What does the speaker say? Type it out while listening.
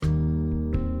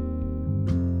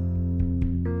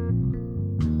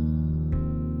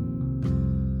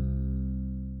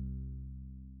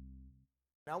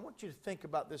Now, I want you to think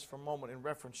about this for a moment in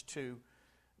reference to,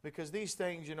 because these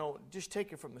things, just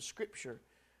take it from the Scripture,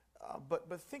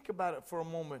 but think about it for a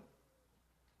moment.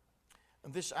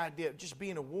 This idea of just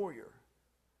being a warrior.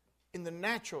 In the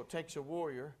natural, it takes a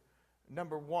warrior.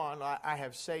 Number one, I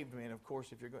have saved men, of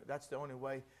course, if you're going, that's the only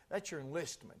way. That's your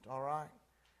enlistment, all right?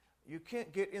 You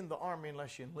can't get in the army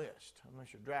unless you enlist,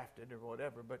 unless you're drafted or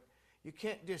whatever, but you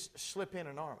can't just slip in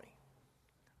an army.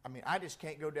 I mean, I just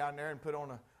can't go down there and put on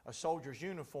a soldier's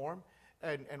uniform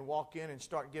and walk in and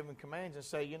start giving commands and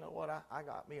say, you know what, I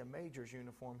got me a major's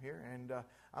uniform here, and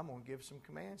I'm going to give some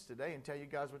commands today and tell you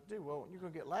guys what to do. Well, you're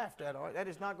going to get laughed at, all right? That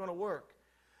is not going to work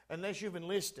unless you've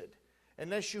enlisted.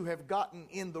 Unless you have gotten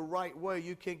in the right way,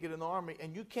 you can't get in the army,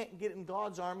 and you can't get in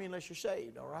God's army unless you're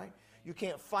saved, all right? You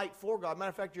can't fight for God. Matter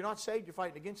of fact, you're not saved, you're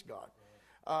fighting against God.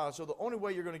 So the only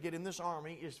way you're going to get in this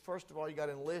army is, first of all, you got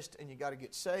to enlist and you got to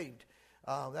get saved.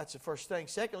 That's the first thing.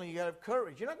 Secondly, you got to have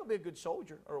courage. You're not going to be a good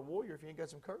soldier or a warrior if you ain't got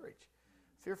some courage.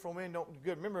 Fearful men don't do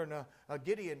good. Remember in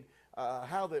Gideon,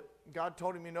 how that God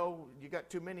told him, you got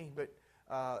too many, but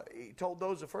he told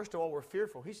those that first of all were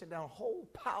fearful. He said, down a whole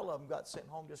pile of them got sent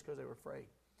home just because they were afraid.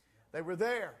 They were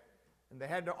there, and they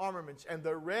had their armaments, and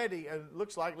they're ready, and it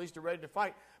looks like at least they're ready to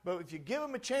fight. But if you give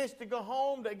them a chance to go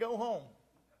home, they go home.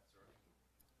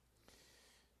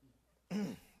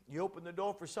 You open the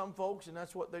door for some folks, and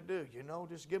that's what they do.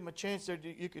 Just give them a chance.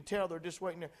 You can tell they're just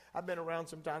waiting there. I've been around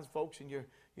sometimes folks, and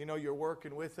you're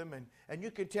working with them, and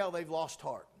you can tell they've lost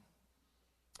heart.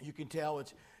 You can tell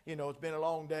it's been a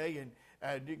long day,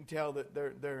 and you can tell that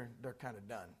they're kind of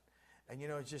done. And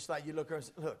it's just like you look around and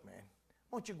say, look, man,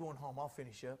 why don't you go home? I'll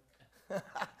finish up. Why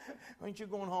don't you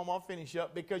go home? I'll finish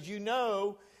up, because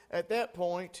at that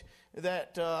point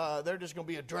that they're just going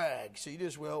to be a drag. So you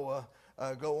just will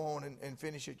go on and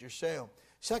finish it yourself.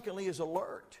 Secondly, is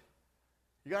alert.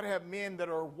 You got to have men that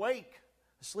are awake.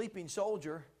 A sleeping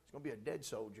soldier is going to be a dead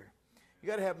soldier. You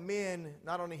got to have men,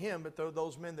 not only him, but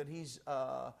those men that he's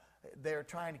there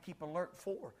trying to keep alert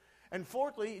for. And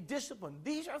fourthly, discipline.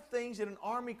 These are things that an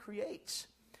army creates.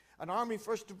 An army,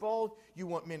 first of all, you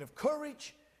want men of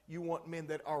courage. You want men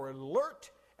that are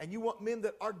alert, and you want men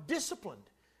that are disciplined,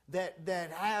 that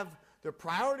have their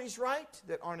priorities right,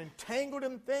 that aren't entangled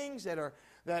in things, that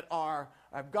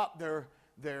have got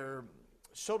their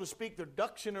so to speak, their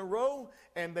ducks in a row,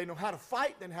 and they know how to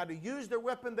fight, they know how to use their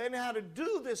weapon, they know how to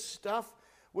do this stuff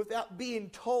without being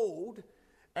told,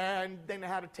 and they know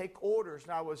how to take orders.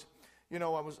 And I was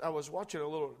watching a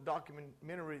little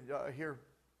documentary here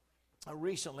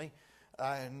recently.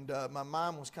 And my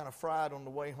mind was kind of fried on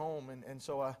the way home. And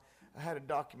so I had a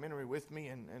documentary with me.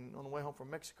 And on the way home from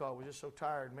Mexico, I was just so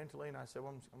tired mentally. And I said,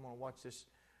 well, I'm going to watch this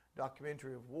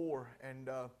documentary of war. And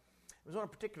it was on a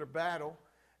particular battle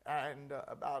and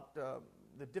about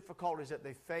the difficulties that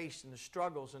they faced and the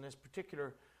struggles. And this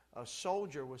particular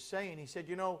soldier was saying, he said,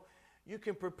 you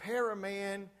can prepare a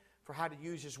man for how to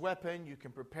use his weapon. You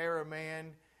can prepare a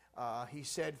man, he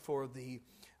said, for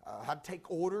how to take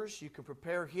orders. You can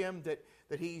prepare him that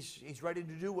he's ready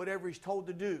to do whatever he's told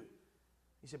to do.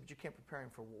 He said, but you can't prepare him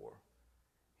for war.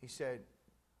 He said,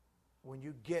 when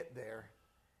you get there,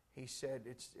 he said,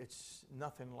 it's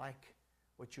nothing like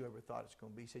what you ever thought it's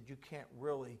going to be. He said, you can't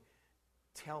really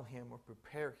tell him or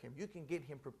prepare him. You can get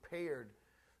him prepared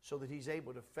so that he's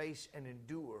able to face and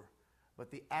endure, but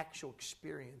the actual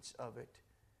experience of it,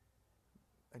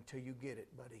 until you get it,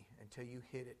 buddy, until you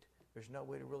hit it, there's no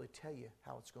way to really tell you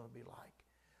how it's going to be like.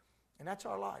 And that's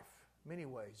our life, many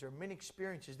ways. There are many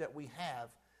experiences that we have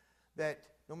that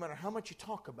no matter how much you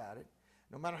talk about it,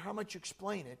 no matter how much you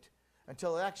explain it,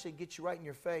 until it actually gets you right in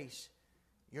your face,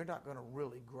 you're not going to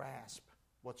really grasp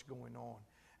what's going on.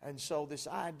 And so this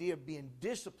idea of being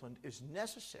disciplined is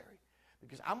necessary,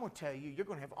 because I'm going to tell you, you're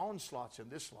going to have onslaughts in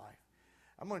this life.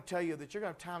 I'm going to tell you that you're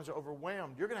going to have times that are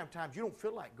overwhelmed. You're going to have times you don't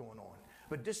feel like going on.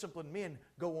 But disciplined men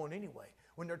go on anyway.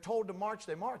 When they're told to march,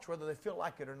 they march, whether they feel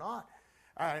like it or not.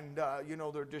 And,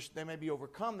 they may be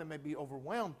overcome, they may be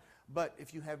overwhelmed. But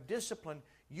if you have discipline,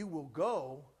 you will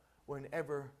go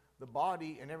whenever the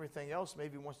body and everything else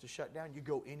maybe wants to shut down. You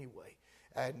go anyway.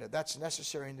 And that's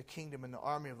necessary in the kingdom and the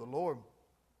army of the Lord.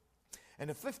 And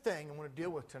the fifth thing I want to deal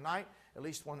with tonight, at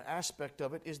least one aspect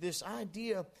of it, is this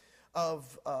idea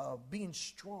of being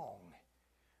strong.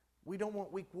 We don't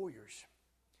want weak warriors.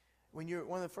 One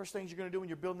of the first things you're going to do when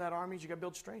you're building that army is you got to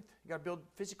build strength. You got to build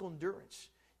physical endurance.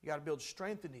 You got to build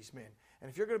strength in these men. And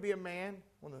if you're going to be a man,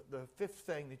 the fifth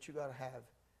thing that you got to have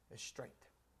is strength.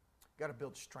 You got to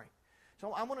build strength.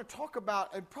 So I want to talk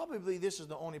about, and probably this is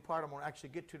the only part I'm going to actually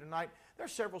get to tonight. There are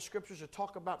several scriptures that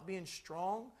talk about being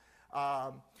strong.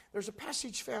 There's a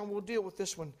passage found, we'll deal with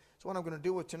this one. It's what I'm going to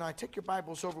deal with tonight. Take your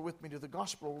Bibles over with me to the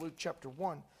Gospel of Luke chapter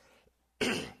 1.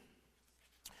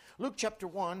 Luke chapter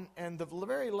 1 and the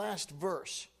very last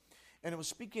verse. And it was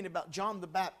speaking about John the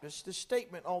Baptist. This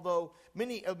statement, although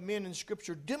many of men in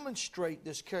Scripture demonstrate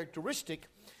this characteristic,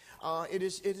 it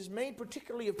is made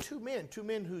particularly of two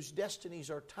men whose destinies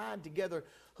are tied together,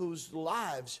 whose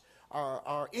lives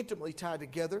are intimately tied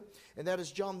together, and that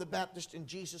is John the Baptist and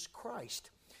Jesus Christ.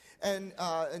 And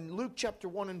in Luke chapter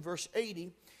 1 and verse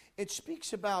 80, it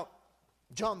speaks about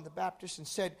John the Baptist and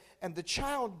said, "And the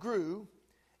child grew,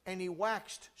 and he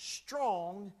waxed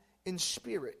strong in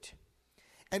spirit,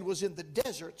 and was in the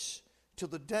deserts till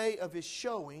the day of his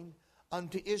showing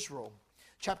unto Israel."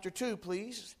 Chapter 2,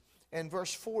 please, and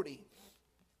verse 40,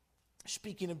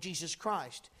 speaking of Jesus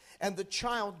Christ. "And the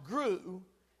child grew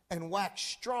and waxed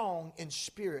strong in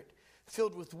spirit,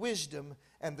 filled with wisdom,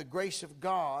 and the grace of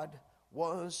God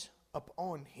was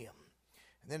upon him."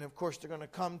 And then, of course, they're going to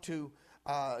come to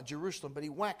Jerusalem. But he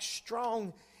waxed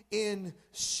strong in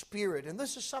spirit. And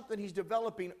this is something he's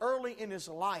developing early in his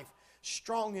life.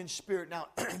 Strong in spirit. Now,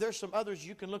 there's some others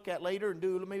you can look at later and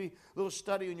do maybe a little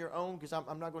study on your own, because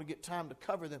I'm not going to get time to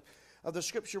cover them. The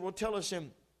Scripture will tell us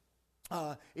in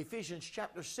Ephesians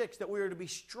chapter 6 that we are to be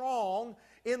strong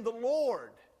in the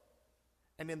Lord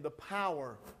and in the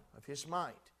power of his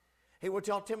might. He will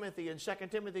tell Timothy in 2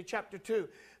 Timothy chapter 2,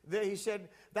 that he said,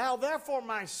 "Thou therefore,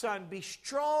 my son, be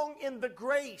strong in the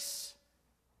grace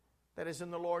that is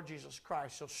in the Lord Jesus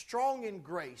Christ." So strong in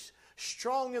grace,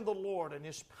 strong in the Lord and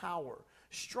his power,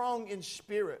 strong in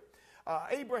spirit.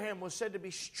 Abraham was said to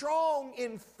be strong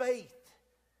in faith.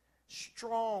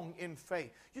 Strong in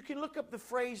faith. You can look up the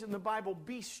phrase in the Bible,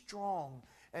 "be strong,"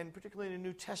 and particularly in the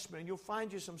New Testament, and you'll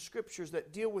find you some scriptures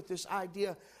that deal with this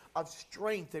idea of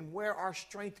strength and where our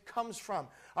strength comes from.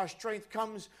 Our strength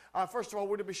comes, first of all,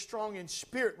 we're to be strong in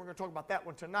spirit. We're going to talk about that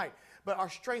one tonight. But our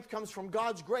strength comes from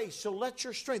God's grace. So let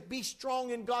your strength be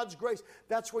strong in God's grace.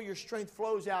 That's where your strength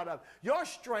flows out of. Your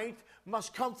strength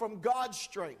must come from God's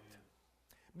strength.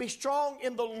 Be strong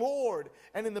in the Lord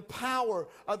and in the power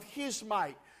of his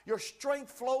might. Your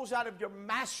strength flows out of your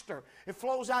master. It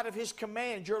flows out of his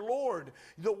command, your Lord,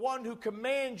 the one who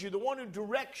commands you, the one who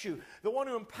directs you, the one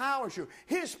who empowers you,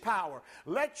 his power.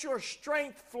 Let your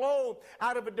strength flow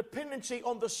out of a dependency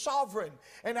on the sovereign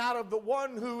and out of the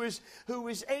one who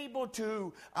is able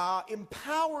to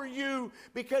empower you,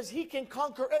 because he can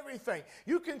conquer everything.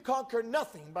 You can conquer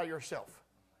nothing by yourself.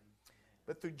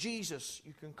 But through Jesus,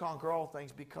 you can conquer all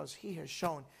things, because he has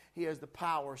shown he has the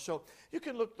power. So you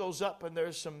can look those up, and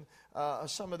there's some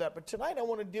of that. But tonight I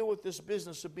want to deal with this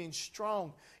business of being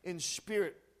strong in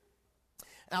spirit.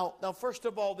 Now, first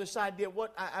of all, this idea,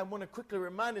 what I want to quickly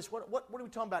remind us, what are we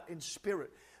talking about in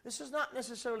spirit? This is not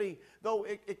necessarily, though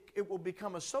it will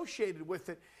become associated with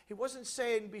it, he wasn't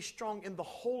saying be strong in the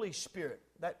Holy Spirit.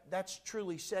 That's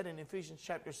truly said in Ephesians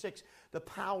chapter 6, the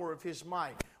power of his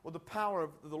might. Well, the power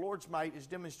of the Lord's might is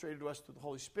demonstrated to us through the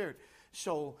Holy Spirit.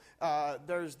 So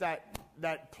there's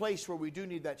that place where we do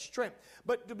need that strength.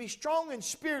 But to be strong in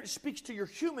spirit speaks to your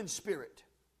human spirit.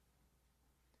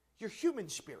 Your human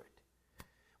spirit.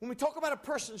 When we talk about a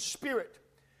person's spirit,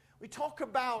 we talk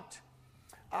about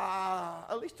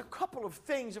at least a couple of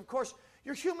things. Of course,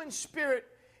 your human spirit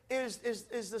is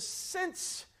the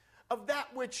sense of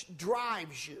that which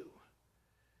drives you.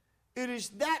 It is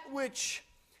that which,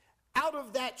 out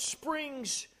of that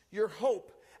springs your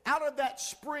hope. Out of that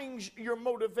springs your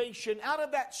motivation. Out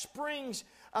of that springs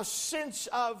a sense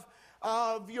of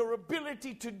your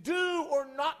ability to do or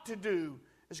not to do.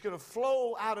 Is going to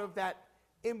flow out of that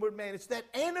inward man. It's that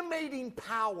animating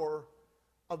power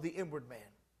of the inward man.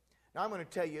 Now, I'm going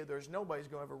to tell you, there's nobody's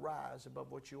going to ever rise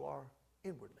above what you are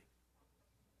inwardly.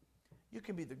 You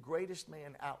can be the greatest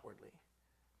man outwardly,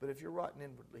 but if you're rotten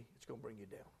inwardly, it's going to bring you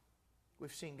down.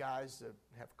 We've seen guys that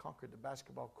have conquered the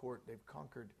basketball court. They've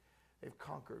conquered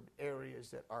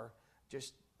areas that are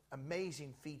just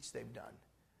amazing feats they've done,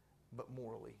 but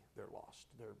morally they're lost.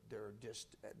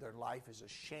 Their life is a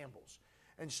shambles.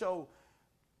 And so,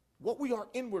 what we are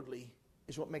inwardly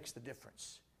is what makes the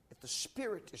difference. If the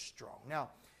spirit is strong. Now,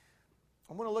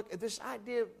 I want to look at this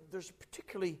idea. There's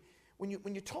particularly when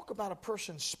you talk about a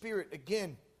person's spirit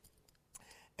again,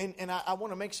 and I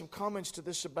want to make some comments to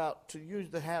this about to use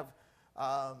to have.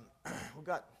 We've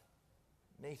got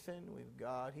Nathan.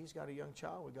 He's got a young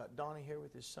child. We've got Donnie here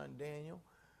with his son Daniel.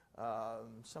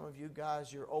 Some of you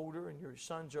guys, you're older and your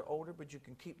sons are older, but you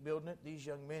can keep building it. These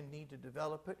young men need to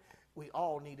develop it. We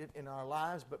all need it in our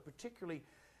lives, but particularly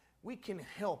we can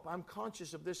help. I'm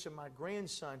conscious of this in my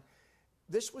grandson.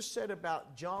 This was said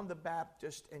about John the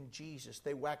Baptist and Jesus.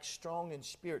 They waxed strong in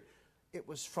spirit. it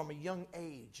was from a young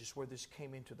age is where this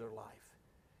came into their life.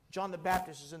 John the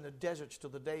Baptist is in the deserts till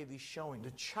the day of his showing.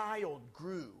 The child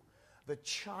grew. The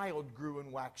child grew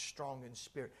and waxed strong in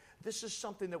spirit. This is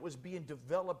something that was being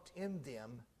developed in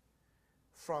them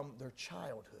from their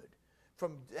childhood.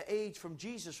 From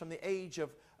Jesus, from the age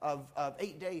of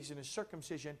 8 days in his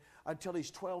circumcision until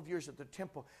he's 12 years at the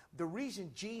temple. The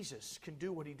reason Jesus can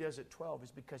do what he does at 12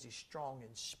 is because he's strong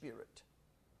in spirit.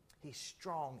 He's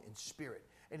strong in spirit.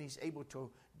 And he's able to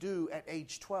do at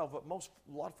age 12 what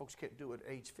a lot of folks can't do at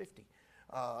age 50.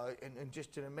 And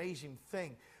just an amazing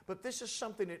thing. But this is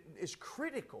something that is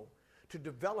critical to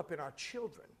develop in our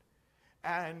children.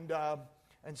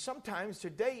 And sometimes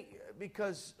today,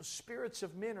 because spirits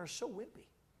of men are so wimpy,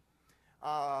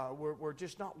 we're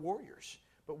just not warriors.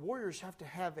 But warriors have to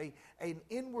have an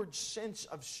inward sense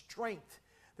of strength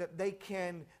that they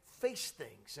can face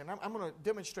things. And I'm going to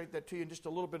demonstrate that to you in just a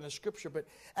little bit in the scripture. But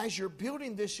as you're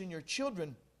building this in your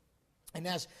children, and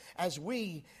as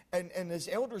we and as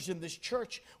elders in this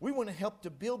church, we want to help to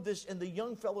build this in the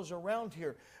young fellows around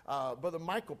here. Brother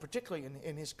Michael, particularly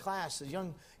in his class, the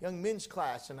young men's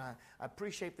class, and I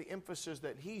appreciate the emphasis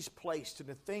that he's placed and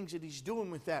the things that he's doing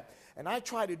with that. And I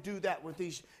try to do that with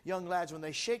these young lads. When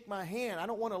they shake my hand, I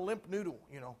don't want a limp noodle,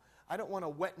 I don't want a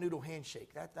wet noodle handshake.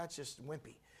 That's just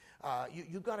wimpy.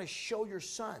 You've got to show your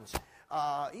sons,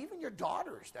 even your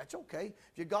daughters. That's okay.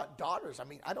 If you got daughters,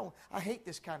 I hate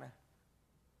this kind of.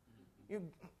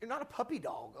 You're not a puppy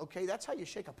dog, okay? That's how you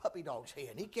shake a puppy dog's hand.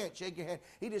 He can't shake your hand.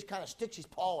 He just kind of sticks his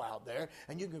paw out there,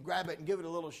 and you can grab it and give it a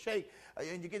little shake,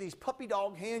 and you get these puppy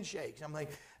dog handshakes. I'm like,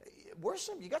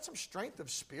 you got some strength of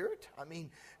spirit?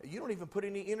 You don't even put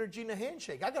any energy in the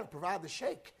handshake. I got to provide the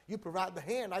shake. You provide the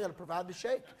hand. I got to provide the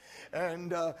shake.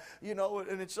 And,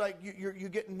 and it's like you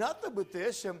get nothing with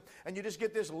this, and you just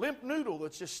get this limp noodle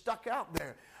that's just stuck out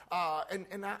there.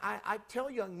 And I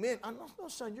tell young men, no,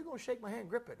 son, you're going to shake my hand,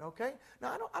 grip it, okay?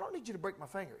 Now, I don't need you to break my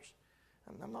fingers.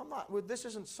 I'm not. This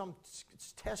isn't some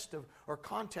test or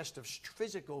contest of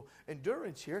physical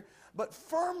endurance here, but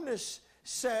firmness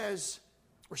says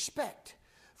respect.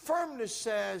 Firmness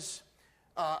says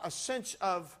a sense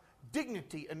of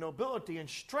dignity and nobility and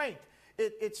strength.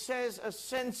 It says a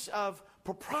sense of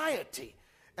propriety,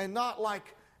 and not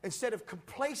like, instead of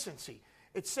complacency,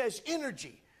 it says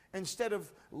energy instead of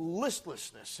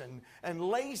listlessness and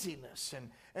laziness.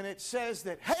 And it says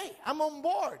that, hey, I'm on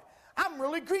board. I'm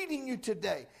really greeting you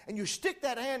today. And you stick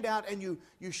that hand out and you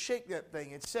shake that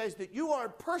thing. It says that you are a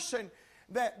person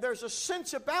that there's a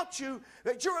sense about you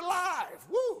that you're alive.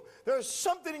 Woo! There's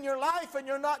something in your life and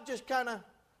you're not just kind of,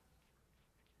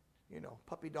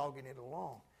 puppy dogging it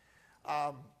along.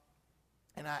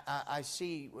 And I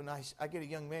see when I get a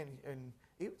young man, and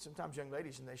even sometimes young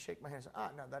ladies, and they shake my hand and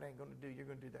say, no, that ain't going to do. You're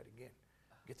going to do that again.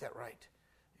 Get that right.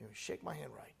 Shake my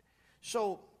hand right.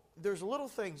 So there's little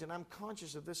things, and I'm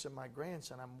conscious of this in my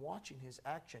grandson. I'm watching his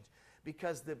actions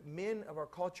because the men of our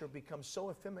culture become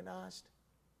so effeminized.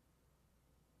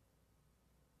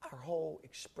 Our whole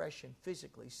expression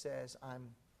physically says, I'm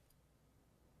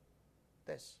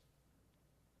this.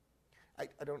 I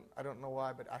don't know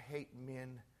why, but I hate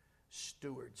men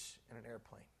stewards in an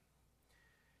airplane.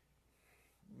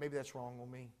 Maybe that's wrong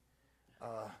on me,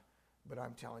 but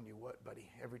I'm telling you what, buddy,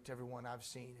 everyone I've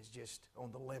seen is just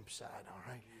on the limp side, all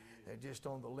right? They're just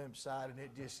on the limp side,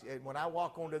 and when I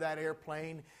walk onto that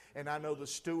airplane and I know the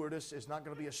stewardess is not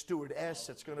going to be a stewardess,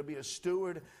 it's going to be a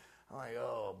steward, I'm like,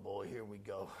 oh boy, here we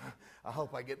go. I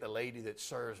hope I get the lady that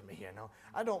serves me,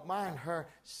 I don't mind her,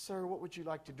 sir, what would you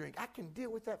like to drink? I can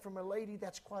deal with that from a lady,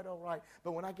 that's quite all right.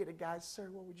 But when I get a guy, sir,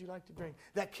 what would you like to drink?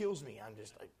 That kills me. I'm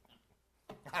just like,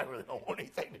 I really don't want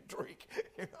anything to drink.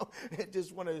 It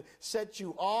just want to set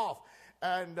you off.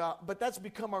 And but that's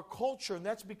become our culture, and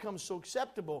that's become so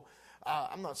acceptable.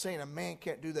 I'm not saying a man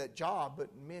can't do that job, but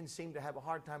men seem to have a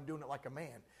hard time doing it like a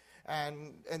man.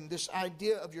 And this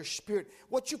idea of your spirit,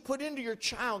 what you put into your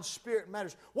child's spirit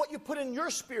matters. What you put in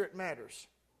your spirit matters.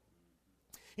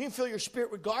 You can fill your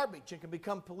spirit with garbage and can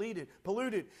become polluted.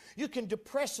 You can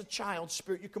depress a child's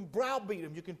spirit. You can browbeat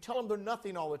them. You can tell them they're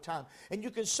nothing all the time. And you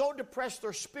can so depress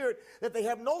their spirit that they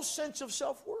have no sense of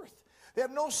self-worth. They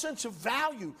have no sense of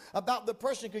value about the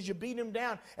person because you beat them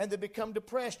down and they become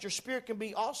depressed. Your spirit can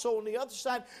be also on the other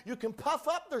side. You can puff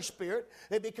up their spirit.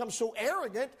 They become so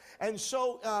arrogant and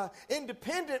so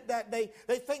independent that they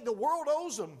think the world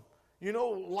owes them.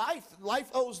 Life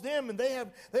owes them, and they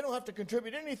don't have to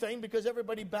contribute anything because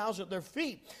everybody bows at their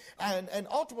feet. And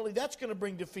ultimately, that's going to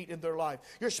bring defeat in their life.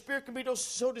 Your spirit can be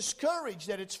so discouraged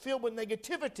that it's filled with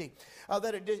negativity,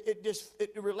 that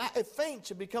it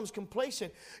faints, it becomes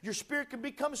complacent. Your spirit can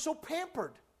become so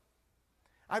pampered.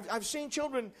 I've seen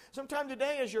children sometime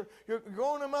today as you're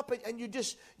growing them up and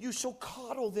you so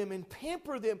coddle them and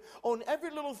pamper them on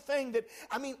every little thing that,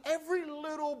 every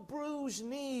little bruised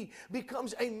knee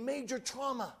becomes a major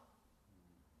trauma.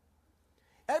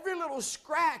 Every little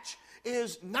scratch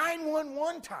is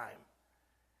 911 time.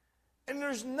 And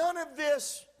there's none of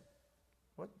this.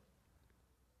 What?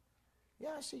 Yeah,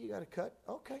 I see you got a cut.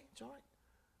 Okay, it's all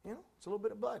right. It's a little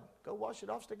bit of blood. Go wash it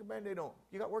off, stick a Band-Aid on.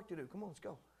 You got work to do. Come on, let's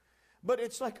go. But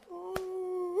it's like,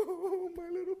 oh, my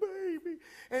little baby.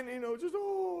 And, just,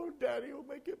 oh, Daddy will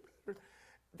make it better.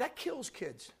 That kills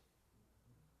kids.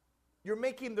 You're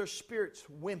making their spirits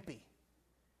wimpy.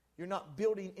 You're not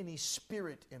building any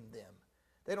spirit in them.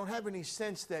 They don't have any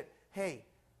sense that, hey,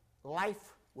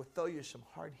 life will throw you some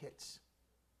hard hits.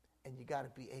 And you got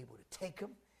to be able to take them.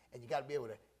 And you got to be able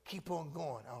to keep on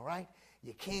going, all right?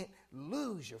 You can't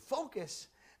lose your focus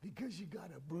because you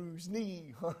got a bruised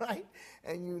knee, all right?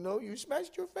 And you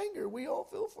smashed your finger. We all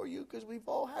feel for you because we've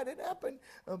all had it happen.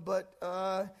 But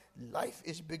life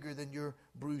is bigger than your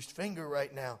bruised finger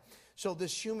right now. So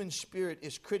this human spirit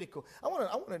is critical. I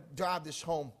want to drive this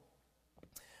home.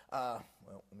 Let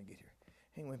me get here.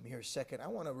 Hang with me here a second. I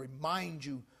want to remind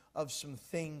you of some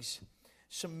things,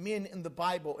 some men in the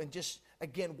Bible, and just,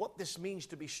 again, what this means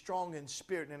to be strong in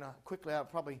spirit. And quickly, I'll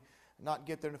probably not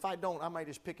get there. And if I don't, I might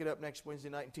just pick it up next Wednesday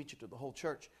night and teach it to the whole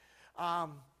church.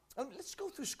 Let's go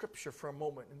through Scripture for a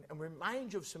moment and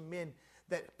remind you of some men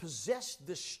that possess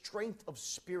this strength of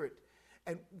spirit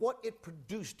and what it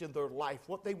produced in their life,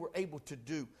 what they were able to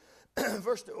do.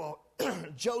 First of all,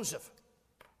 Joseph.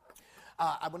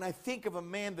 When I think of a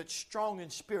man that's strong in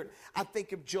spirit, I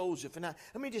think of Joseph. And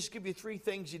let me just give you three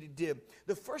things that he did.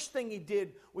 The first thing he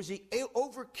did was he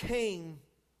overcame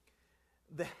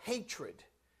the hatred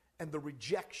and the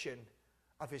rejection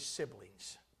of his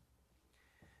siblings.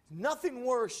 Nothing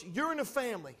worse. You're in a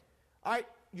family, all right?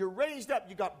 You're raised up.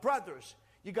 You got brothers.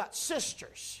 You got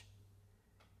sisters.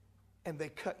 And they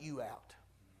cut you out.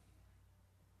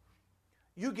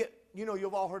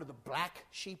 You've all heard of the black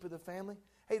sheep of the family.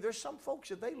 Hey, there's some folks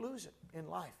that they lose it in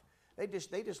life. They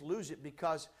just lose it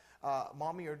because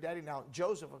mommy or daddy. Now,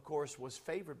 Joseph, of course, was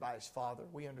favored by his father.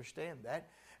 We understand that.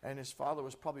 And his father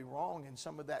was probably wrong in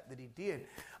some of that he did.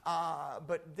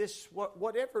 But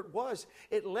whatever it was,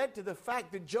 it led to the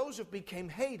fact that Joseph became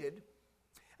hated.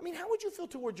 How would you feel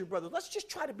towards your brother? Let's just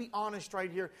try to be honest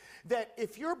right here. That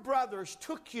if your brothers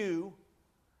took you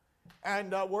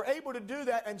and were able to do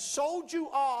that and sold you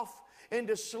off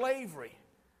into slavery,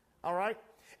 all right?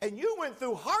 And you went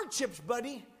through hardships,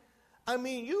 buddy.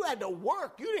 You had to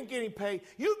work. You didn't get any pay.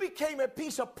 You became a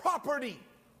piece of property.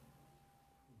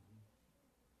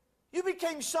 You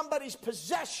became somebody's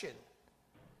possession.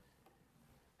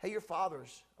 Hey, your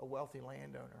father's a wealthy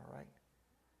landowner, all right?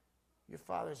 Your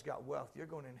father's got wealth. You're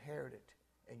going to inherit it.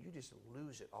 And you just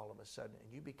lose it all of a sudden.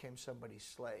 And you became somebody's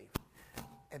slave.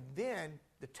 And then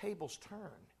the tables turn.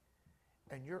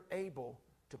 And you're able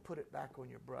to put it back on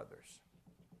your brothers.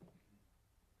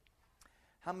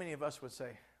 How many of us would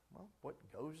say, well, what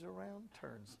goes around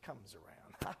comes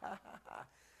around.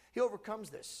 He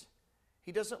overcomes this.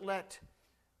 He doesn't let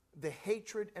the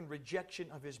hatred and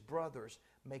rejection of his brothers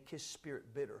make his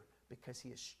spirit bitter because he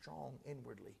is strong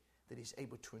inwardly that he's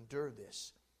able to endure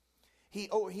this. He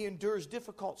endures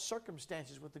difficult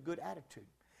circumstances with a good attitude.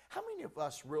 How many of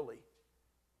us really,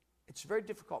 it's very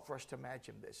difficult for us to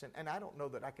imagine this. And I don't know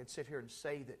that I could sit here and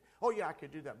say that, oh yeah, I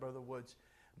could do that, Brother Woods.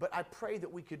 But I pray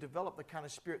that we could develop the kind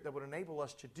of spirit that would enable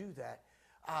us to do that.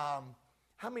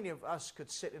 How many of us could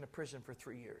sit in a prison for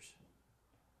 3 years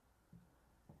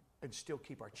and still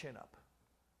keep our chin up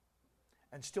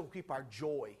and still keep our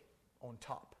joy on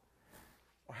top?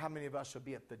 Or how many of us would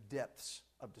be at the depths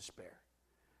of despair?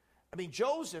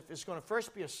 Joseph is going to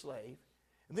first be a slave,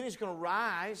 and then he's going to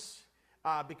rise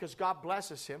because God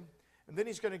blesses him, and then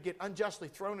he's going to get unjustly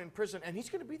thrown in prison, and he's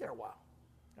going to be there a while.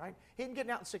 Right? He ain't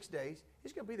getting out in 6 days.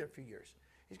 He's going to be there a few years.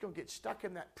 He's going to get stuck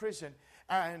in that prison,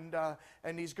 and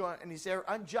he's there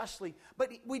unjustly.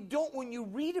 But when you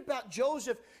read about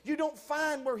Joseph, you don't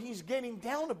find where he's getting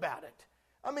down about it.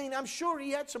 I'm sure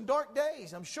he had some dark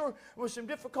days. I'm sure there was some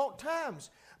difficult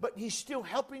times. But he's still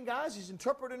helping guys. He's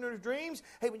interpreting their dreams.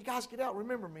 Hey, when you guys get out,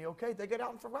 remember me, okay? They get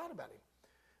out and forgot about him.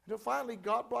 Until finally,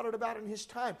 God brought it about in his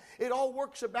time. It all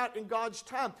works about in God's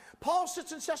time. Paul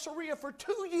sits in Caesarea for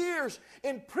 2 years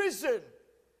in prison.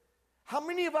 How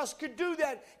many of us could do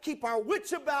that? Keep our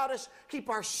wits about us, keep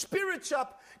our spirits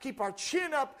up, keep our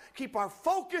chin up, keep our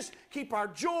focus, keep our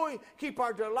joy, keep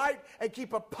our delight, and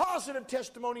keep a positive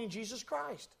testimony in Jesus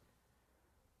Christ.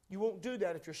 You won't do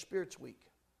that if your spirit's weak.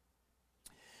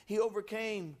 He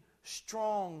overcame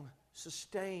strong,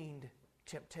 sustained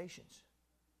temptations.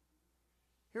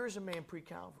 Here's a man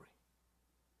pre-Calvary.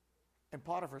 And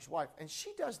Potiphar's wife, and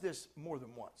she does this more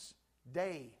than once.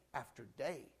 Day after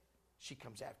day, she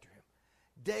comes after him.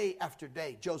 Day after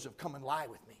day, Joseph, come and lie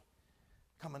with me.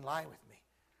 Come and lie with me.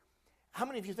 How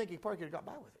many of you think he probably could have got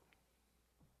by with it?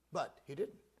 But he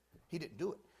didn't. He didn't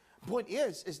do it. Point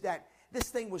is that this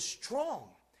thing was strong.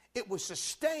 It was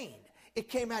sustained. It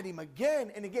came at him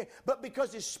again and again. But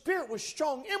because his spirit was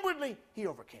strong inwardly, he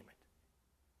overcame it.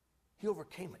 He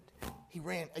overcame it. He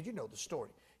ran, and you know the story.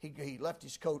 He left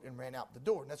his coat and ran out the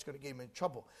door, and that's going to get him in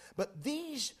trouble. But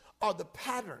these are the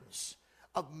patterns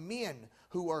of men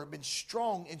who have been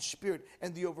strong in spirit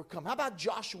and the overcome. How about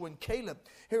Joshua and Caleb?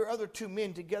 Here are other two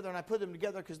men together, and I put them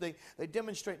together because they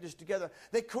demonstrate this together.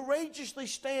 They courageously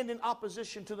stand in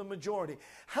opposition to the majority.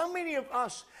 How many of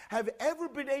us have ever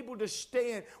been able to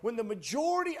stand when the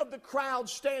majority of the crowd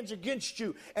stands against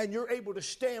you and you're able to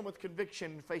stand with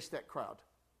conviction and face that crowd?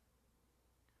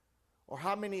 Or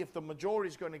how many, if the majority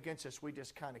is going against us, we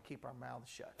just kind of keep our mouths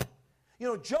shut? You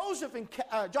know, Joshua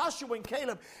and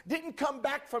Caleb didn't come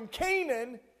back from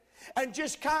Canaan and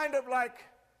just kind of like,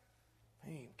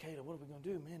 hey, Caleb, what are we going to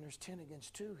do? Man, there's 10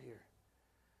 against 2 here.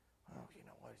 Well, you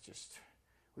know what,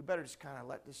 we better just kind of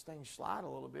let this thing slide a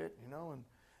little bit, you know,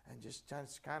 and just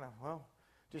kind of, well,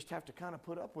 just have to kind of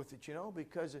put up with it, you know,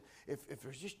 because if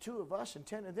there's just 2 of us and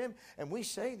 10 of them, and we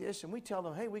say this and we tell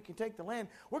them, hey, we can take the land,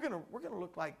 we're gonna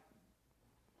look like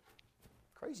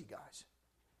crazy guys.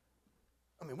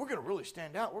 I mean, we're going to really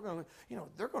stand out. We're going to, you know,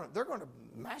 they're going to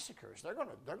massacre us. They're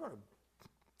going to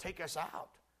take us out.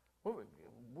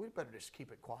 We better just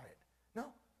keep it quiet. No.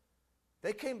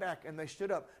 They came back and they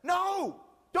stood up. No,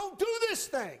 don't do this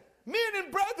thing. Men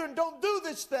and brethren, don't do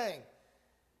this thing.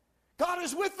 God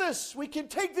is with us. We can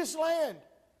take this land.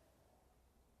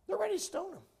 They're ready to stone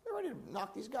them. They're ready to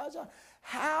knock these guys out.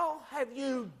 How have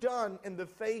you done in the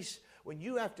face when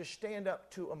you have to stand up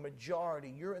to a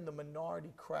majority? You're in the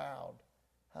minority crowd.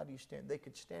 How do you stand? They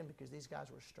could stand because these guys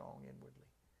were strong inwardly.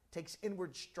 It takes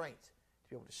inward strength to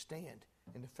be able to stand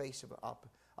in the face of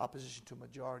opposition to a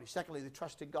majority. Secondly, they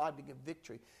trusted God to give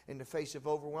victory in the face of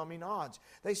overwhelming odds.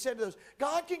 They said to those,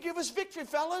 God can give us victory,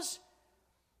 fellas.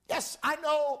 Yes, I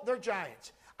know they're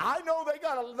giants. I know they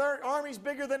got their armies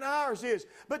bigger than ours is.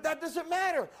 But that doesn't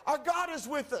matter. Our God is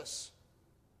with us.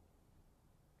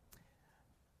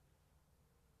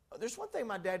 There's one thing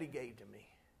my daddy gave to me.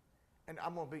 And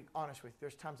I'm going to be honest with you.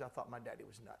 There's times I thought my daddy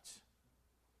was nuts.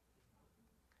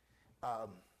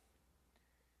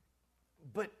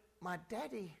 But my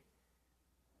daddy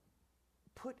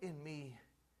put in me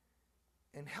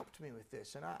and helped me with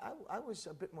this. And I was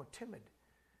a bit more timid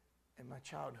in my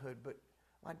childhood. But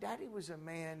my daddy was a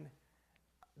man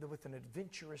with an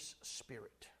adventurous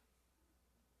spirit.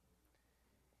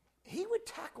 He would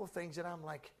tackle things that I'm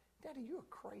like, Daddy, you're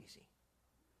crazy.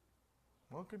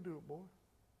 Well, I can do it, boy.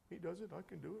 He does it. I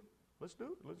can do it. Let's do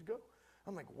it. Let's go.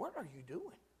 I'm like, what are you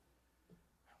doing?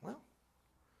 Well,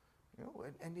 you know,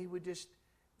 and he would just,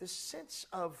 this sense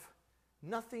of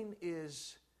nothing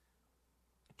is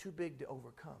too big to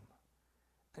overcome.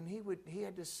 And he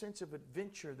had this sense of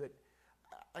adventure that,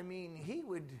 I mean, he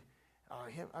would,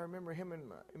 I remember him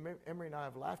and Emery and I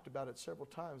have laughed about it several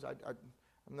times. I'm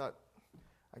not,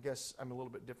 I guess I'm a little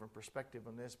bit different perspective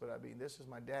on this, but I mean, this is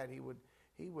my dad. He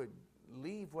would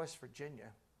leave West Virginia.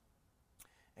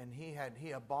 And he had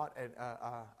bought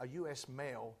a U.S.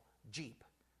 mail Jeep.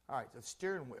 All right, the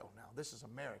steering wheel now. This is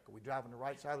America. We drive on the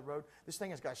right side of the road. This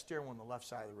thing has got a steering wheel on the left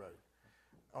side of the road.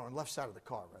 Or on the left side of the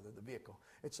car, rather, the vehicle.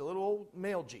 It's a little old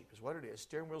mail Jeep is what it is.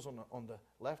 Steering wheel's on the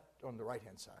left, on the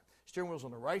right-hand side. Steering wheel's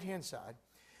on the right-hand side.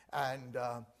 And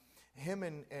him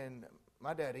and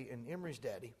my daddy and Emery's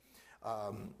daddy,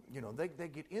 you know, they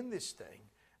get in this thing.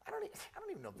 I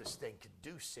don't even know if this thing could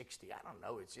do 60. I don't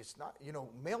know. It's not, you know,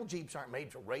 mail Jeeps aren't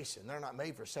made for racing. They're not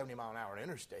made for 70 mile an hour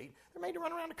interstate. They're made to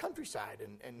run around the countryside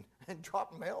and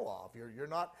drop mail off. You're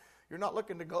not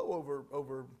looking to go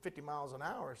over 50 miles an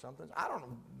hour or something. I don't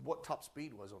know what top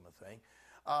speed was on the thing.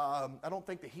 I don't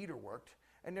think the heater worked.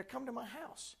 And they're coming to my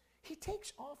house. He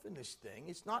takes off in this thing.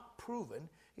 It's not proven.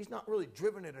 He's not really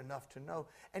driven it enough to know.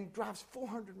 And drives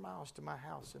 400 miles to my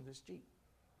house in this Jeep.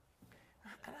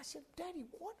 And I said, Daddy,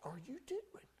 what are you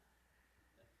doing?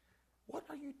 What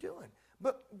are you doing?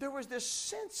 But there was this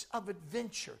sense of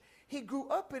adventure. He grew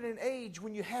up in an age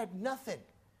when you had nothing.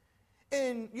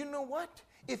 And you know what?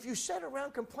 If you sat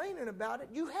around complaining about it,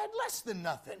 you had less than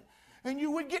nothing. And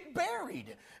you would get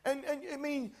buried. And I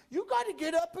mean, you got to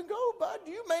get up and go, bud.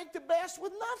 You make the best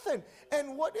with nothing.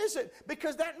 And what is it?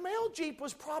 Because that mail Jeep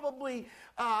was probably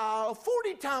 40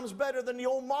 times better than the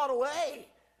old Model A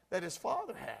that his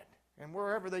father had. and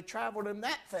wherever they traveled in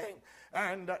that thing.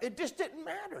 And it just didn't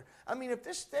matter. I mean, if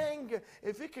this thing,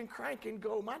 if it can crank and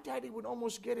go, my daddy would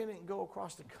almost get in it and go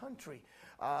across the country.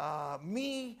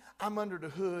 Me, I'm under the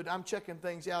hood. I'm checking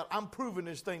things out. I'm proving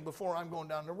this thing before I'm going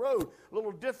down the road. A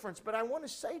little difference. But I want to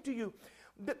say to you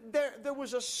that there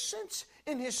was a sense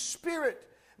in his spirit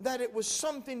that it was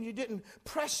something you didn't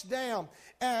press down.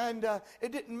 And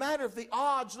it didn't matter if the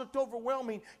odds looked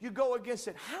overwhelming, you go against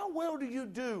it. How well do you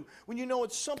do when you know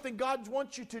it's something God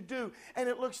wants you to do and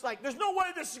it looks like there's no way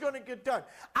this is going to get done?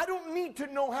 I don't need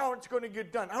to know how it's going to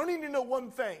get done. I don't need to know one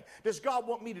thing. Does God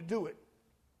want me to do it?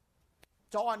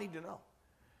 That's all I need to know.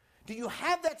 Do you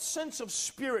have that sense of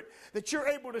spirit that you're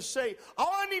able to say,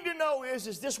 all I need to know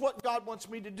is this what God wants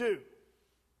me to do?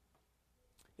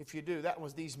 If you do, that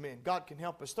was these men. God can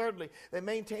help us. Thirdly, they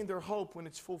maintained their hope when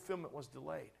its fulfillment was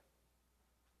delayed.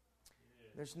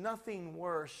 There's nothing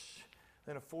worse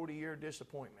than a 40-year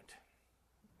disappointment.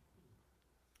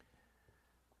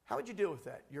 How would you deal with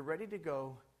that? You're ready to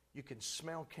go. You can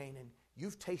smell Canaan.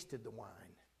 You've tasted the wine.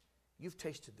 You've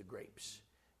tasted the grapes.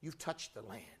 You've touched the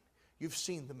land. You've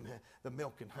seen the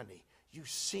milk and honey. You've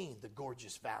seen the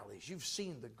gorgeous valleys. You've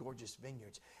seen the gorgeous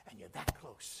vineyards. And you're that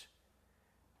close.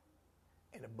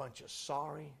 And a bunch of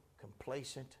sorry,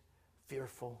 complacent,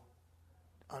 fearful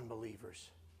unbelievers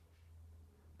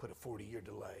put a 40-year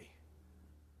delay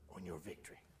on your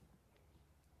victory.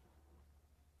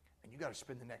 And you got to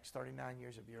spend the next 39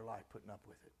 years of your life putting up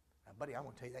with it. Now, buddy, I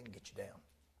want to tell you, that can get you down.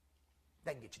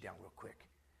 That can get you down real quick.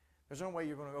 There's no way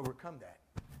you're going to overcome that.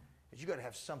 Is you got to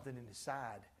have something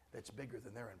inside that's bigger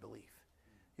than their unbelief.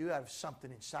 You have something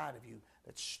inside of you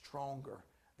that's stronger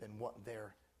than what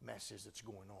their mess is that's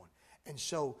going on. And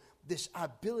so this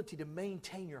ability to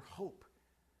maintain your hope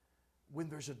when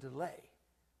there's a delay,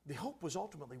 the hope was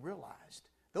ultimately realized.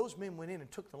 Those men went in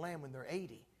and took the land when they're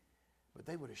 80, but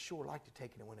they would have sure liked to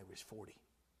take it when they was 40.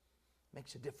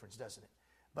 Makes a difference, doesn't it?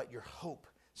 But your hope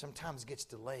sometimes gets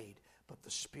delayed, but the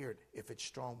Spirit, if it's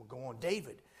strong, will go on.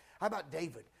 David, how about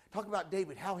David? Talk about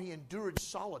David, how he endured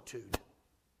solitude.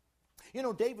 You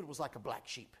know, David was like a black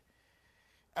sheep.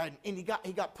 And he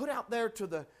got put out there to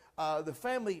the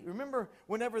family. Remember,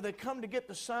 whenever they come to get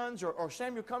the sons, or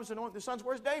Samuel comes to anoint the sons,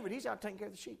 where's David? He's out taking care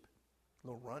of the sheep.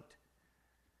 Little runt.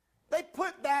 They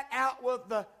put that out with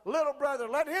the little brother.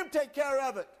 Let him take care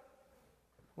of it.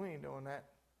 We ain't doing that.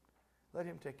 Let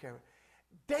him take care of it.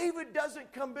 David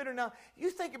doesn't come bitter. Now, you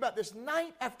think about this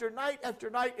night after night after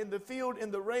night in the field, in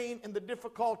the rain, in the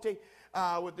difficulty,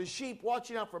 with the sheep,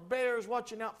 watching out for bears,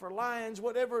 watching out for lions,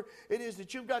 whatever it is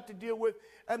that you've got to deal with.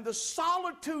 And the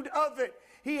solitude of it,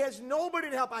 he has nobody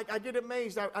to help. I get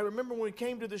amazed. I remember when we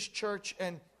came to this church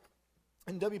and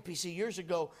in WPC years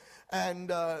ago, and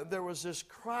there was this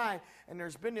cry, and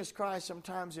there's been this cry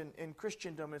sometimes in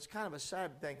Christendom. It's kind of a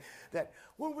sad thing that,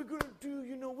 what are we going to do?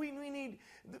 You know, we need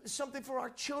something for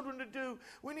our children to do.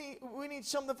 We need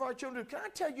something for our children to do. Can I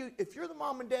tell you, if you're the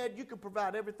mom and dad, you can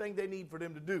provide everything they need for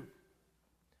them to do.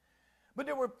 But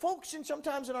there were folks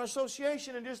sometimes in our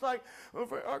association and just like, well,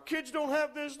 if our kids don't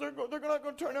have this, they're not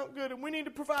going to turn out good, and we need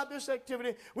to provide this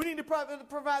activity. We need to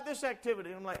provide this activity.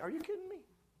 And I'm like, are you kidding me?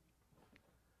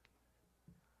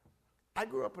 I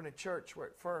grew up in a church where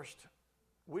at first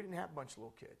we didn't have a bunch of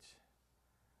little kids.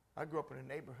 I grew up in a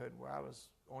neighborhood where I was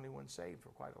the only one saved for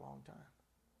quite a long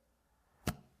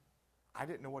time. I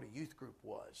didn't know what a youth group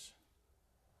was.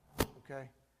 Okay?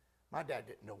 My dad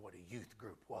didn't know what a youth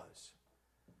group was.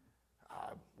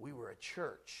 We were a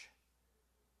church.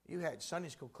 You had Sunday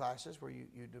school classes where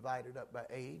you divided up by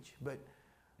age, but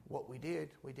what we did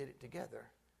it together.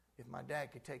 If my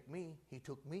dad could take me, he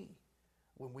took me.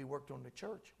 When we worked on the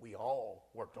church, we all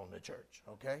worked on the church,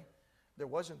 okay? There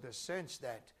wasn't this sense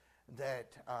that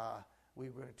we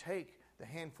were going to take the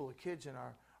handful of kids in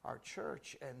our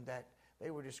church and that they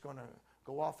were just going to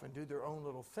go off and do their own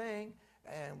little thing,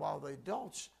 and while the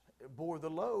adults bore the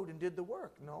load and did the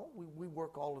work. No, we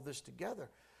work all of this together.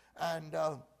 And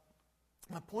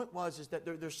my point is that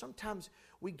there's sometimes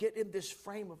we get in this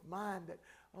frame of mind that,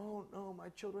 oh, no, my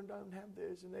children don't have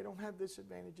this, and they don't have this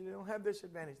advantage, and they don't have this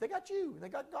advantage. They got you, and they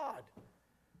got God.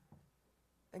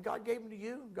 And God gave them to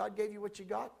you. God gave you what you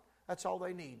got. That's all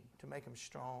they need to make them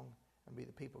strong and be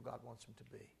the people God wants them to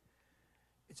be.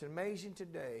 It's amazing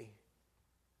today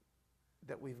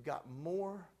that we've got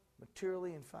more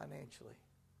materially and financially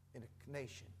in a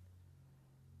nation,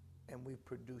 and we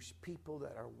produce people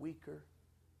that are weaker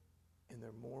in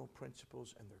their moral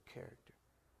principles and their character.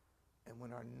 And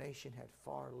when our nation had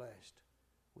far less,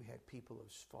 we had people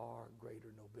of far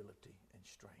greater nobility and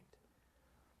strength.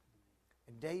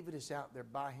 And David is out there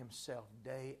by himself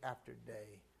day after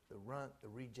day, the runt, the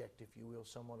reject, if you will,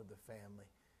 someone of the family.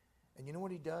 And you know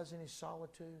what he does in his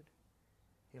solitude?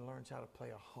 He learns how to play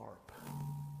a harp.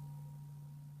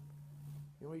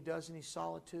 You know what he does in his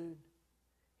solitude?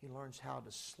 He learns how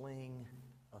to sling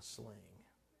a sling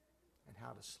and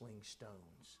how to sling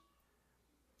stones.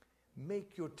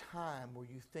 Make your time where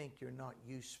you think you're not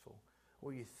useful,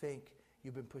 where you think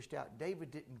you've been pushed out.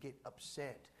 David didn't get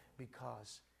upset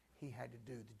because he had to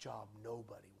do the job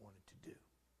nobody wanted to do.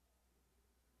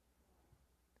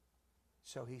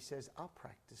 So he says, I'll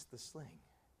practice the sling.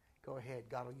 Go ahead,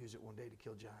 God will use it one day to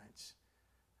kill giants.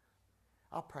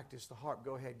 I'll practice the harp.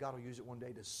 Go ahead, God will use it one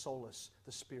day to solace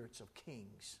the spirits of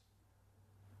kings.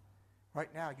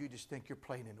 Right now, you just think you're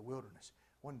playing in the wilderness.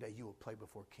 One day you will play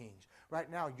before kings.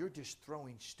 Right now, you're just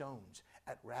throwing stones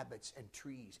at rabbits and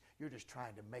trees. You're just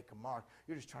trying to make a mark.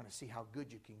 You're just trying to see how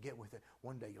good you can get with it.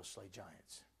 One day you'll slay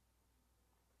giants.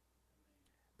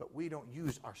 But we don't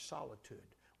use our solitude.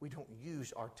 We don't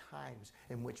use our times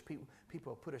in which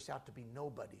people put us out to be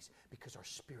nobodies because our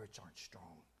spirits aren't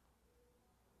strong.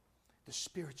 The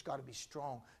Spirit's got to be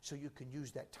strong so you can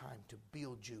use that time to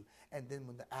build you. And then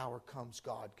when the hour comes,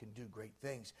 God can do great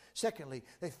things. Secondly,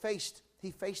 he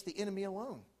faced the enemy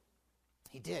alone.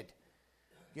 He did.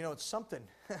 You know, it's something.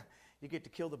 You get to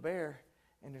kill the bear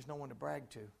and there's no one to brag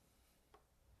to.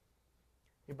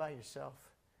 You're by yourself.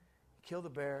 You kill the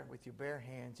bear with your bare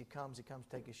hands. He comes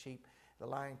take a sheep. The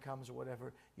lion comes or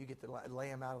whatever. You get to lay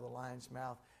him out of the lion's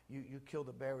mouth. You kill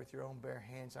the bear with your own bare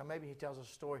hands. Now maybe he tells a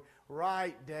story.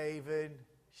 Right, David.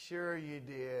 Sure you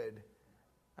did.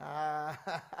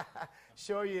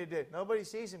 Sure you did. Nobody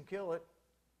sees him kill it.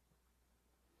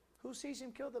 Who sees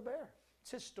him kill the bear?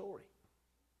 It's his story.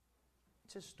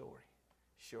 It's his story.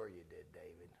 Sure you did,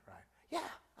 David. Right. Yeah,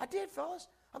 I did, fellas.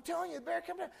 I'm telling you, the bear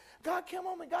came down. God came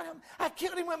home and got him. I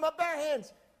killed him with my bare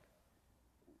hands.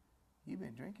 You've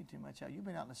been drinking too much. You've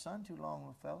been out in the sun too long,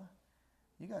 little fella.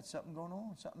 You got something going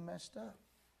on, something messed up.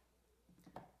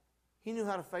 He knew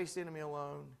how to face the enemy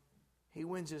alone. He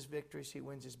wins his victories. He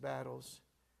wins his battles.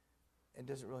 It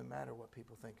doesn't really matter what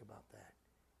people think about that.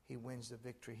 He wins the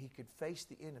victory. He could face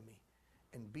the enemy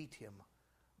and beat him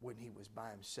when he was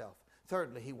by himself.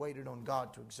 Thirdly, he waited on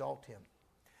God to exalt him.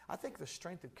 I think the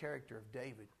strength of character of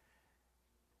David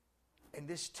and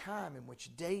this time in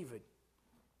which David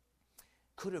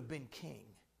could have been king.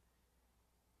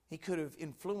 He could have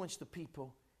influenced the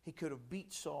people. He could have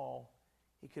beat Saul.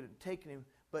 He could have taken him.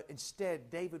 But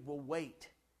instead, David will wait.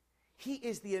 He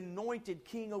is the anointed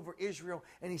king over Israel,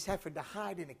 and he's having to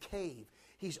hide in a cave.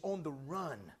 He's on the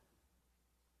run.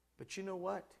 But you know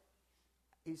what?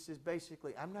 He says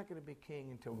basically, I'm not going to be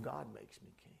king until God makes me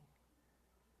king.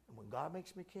 And when God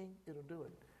makes me king, it'll do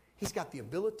it. He's got the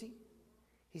ability.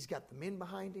 He's got the men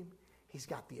behind him. He's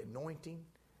got the anointing.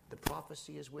 The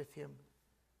prophecy is with him.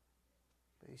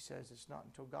 But he says it's not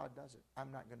until God does it.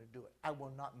 I'm not going to do it. I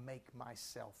will not make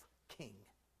myself king.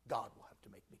 God will have to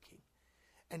make me king.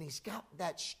 And he's got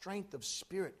that strength of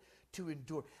spirit to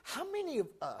endure. How many of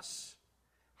us,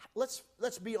 let's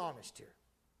be honest here.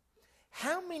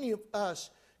 How many of us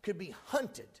could be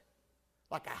hunted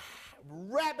like a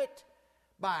rabbit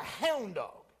by a hound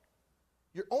dog?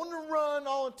 You're on the run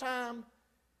all the time.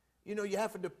 You know, you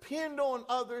have to depend on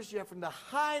others. You have to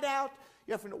hide out.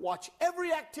 You have to watch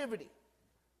every activity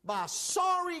by a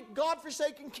sorry,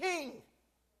 God-forsaken king.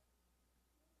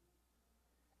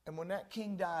 And when that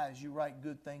king dies, you write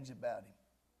good things about him.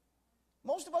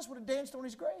 Most of us would have danced on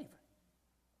his grave.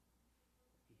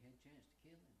 He had a chance to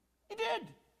kill him. He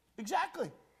did.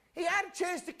 Exactly. He had a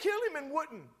chance to kill him and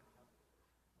wouldn't.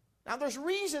 Now, there's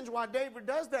reasons why David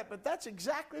does that, but that's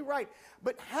exactly right.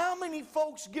 But how many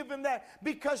folks give him that?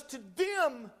 Because to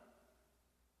them,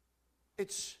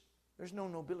 there's no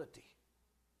nobility.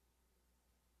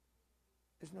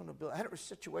 There's no nobility. I had a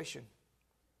situation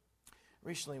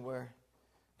recently where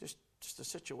just a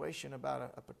situation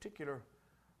about a particular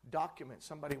document.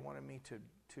 Somebody wanted me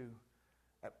to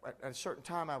at a certain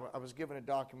time, I was given a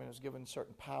document. I was given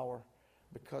certain power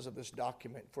because of this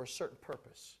document for a certain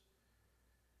purpose.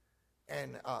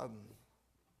 And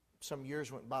some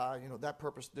years went by. You know, that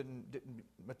purpose didn't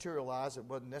materialize. It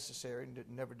wasn't necessary, and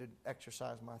never did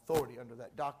exercise my authority under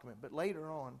that document. But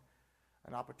later on,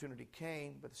 an opportunity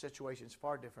came, but the situation is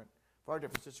far different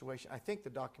situation. I think the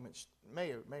documents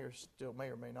may or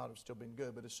may not have still been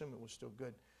good, but assume it was still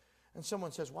good. And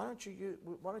someone says, why don't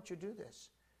you do this?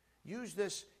 Use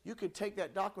this. You could take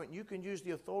that document. You can use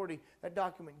the authority that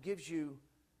document gives you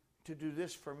to do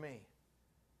this for me.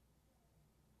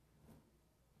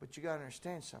 But you got to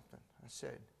understand something. I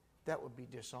said, that would be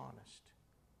dishonest.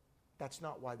 That's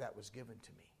not why that was given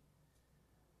to me.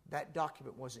 That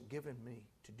document wasn't given me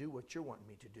to do what you're wanting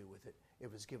me to do with it.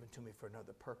 It was given to me for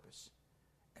another purpose.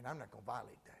 And I'm not going to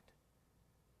violate that.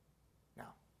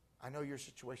 I know your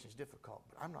situation is difficult,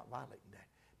 but I'm not violating that.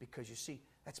 Because you see,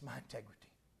 that's my integrity.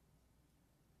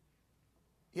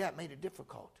 Yeah, it made it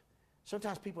difficult.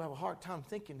 Sometimes people have a hard time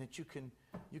thinking that you can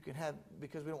have,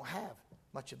 because we don't have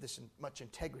much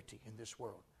integrity in this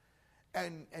world.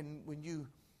 And when you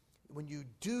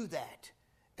do that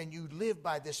and you live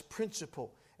by this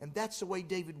principle, and that's the way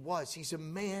David was. He's a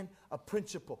man of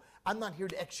principle. I'm not here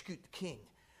to execute the king.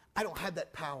 I don't have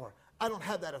that power. I don't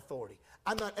have that authority.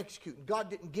 I'm not executing.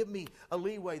 God didn't give me a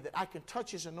leeway that I can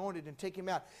touch his anointed and take him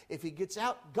out. If he gets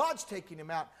out, God's taking him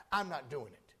out. I'm not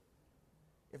doing it.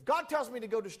 If God tells me to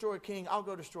go destroy a king, I'll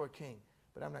go destroy a king.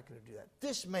 But I'm not going to do that.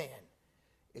 This man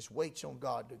waits on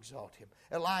God to exalt him.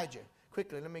 Elijah,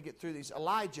 quickly, let me get through these.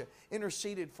 Elijah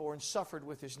interceded for and suffered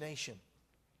with his nation.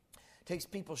 It takes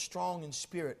people strong in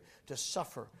spirit to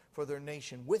suffer for their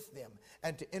nation with them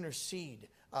and to intercede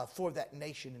for that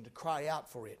nation and to cry out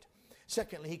for it.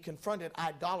 Secondly, he confronted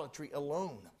idolatry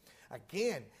alone.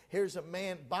 Again, here's a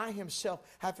man by himself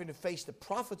having to face the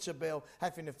prophets of Baal,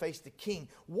 having to face the king.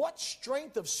 What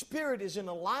strength of spirit is in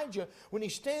Elijah when he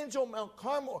stands on Mount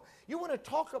Carmel? You want to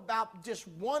talk about just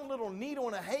one little needle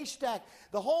in a haystack.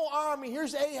 The whole army,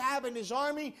 here's Ahab and his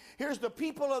army. Here's the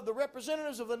people of the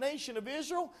representatives of the nation of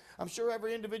Israel. I'm sure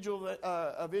every individual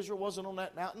of Israel wasn't on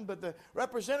that mountain, but the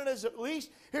representatives at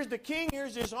least. Here's the king,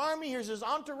 here's his army, here's his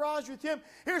entourage with him.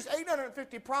 Here's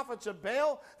 850 prophets of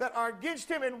Baal that are against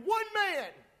him, and one man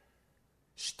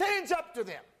stands up to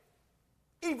them,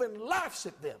 even laughs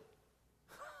at them.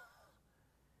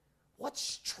 What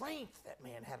strength that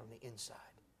man had on the inside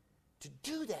to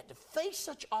do that, to face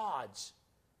such odds.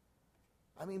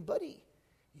 I mean, buddy,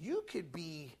 you could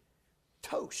be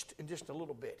toast in just a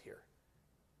little bit here.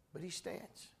 But he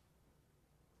stands.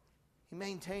 He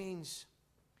maintains,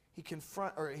 he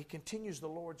continues the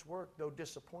Lord's work, though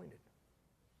disappointed.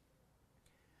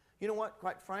 You know what?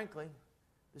 Quite frankly,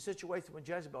 the situation with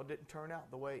Jezebel didn't turn out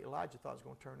the way Elijah thought it was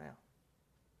going to turn out.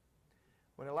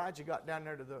 When Elijah got down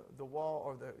there to the wall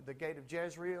or the gate of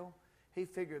Jezreel, he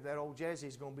figured that old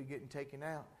Jezebel's going to be getting taken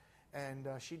out. And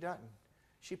she doesn't.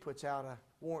 She puts out a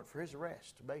warrant for his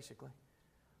arrest, basically.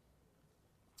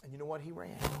 And you know what? He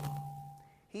ran.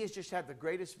 He has just had the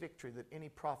greatest victory that any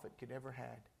prophet could ever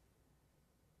had.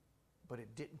 But it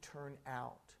didn't turn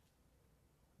out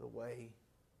the way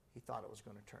he thought it was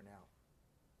going to turn out.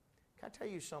 Can I tell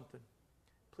you something?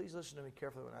 Please listen to me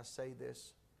carefully when I say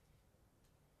this.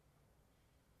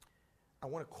 I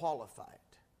want to qualify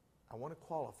it. I want to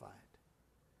qualify it.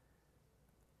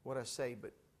 What I say,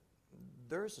 but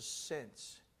there's a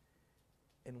sense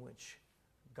in which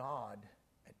God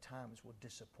at times will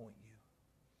disappoint you.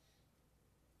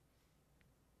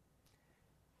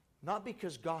 Not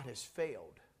because God has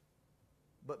failed,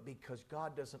 but because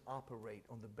God doesn't operate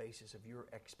on the basis of your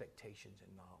expectations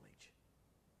and knowledge.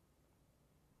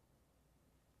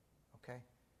 Okay?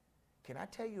 Can I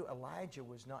tell you, Elijah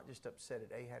was not just upset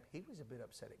at Ahab, he was a bit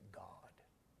upset at God.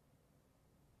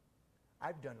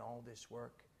 I've done all this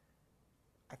work.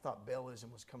 I thought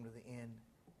Baalism was coming to the end,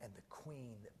 and the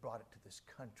queen that brought it to this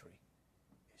country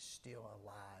is still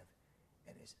alive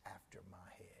and is after my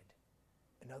head.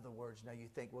 In other words, now you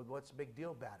think, well, what's the big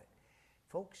deal about it?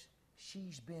 Folks,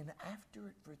 she's been after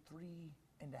it for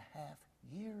 3.5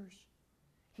 years.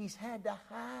 He's had to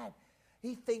hide.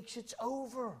 He thinks it's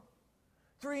over.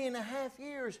 3.5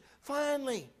 years.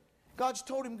 Finally, God's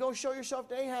told him, go show yourself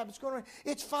to Ahab.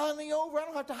 It's finally over. I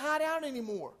don't have to hide out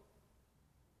anymore.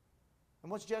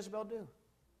 And what's Jezebel do?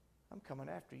 I'm coming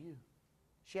after you.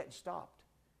 She hadn't stopped.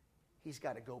 He's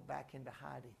got to go back into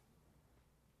hiding.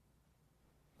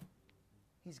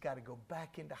 He's got to go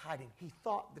back into hiding. He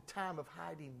thought the time of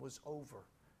hiding was over.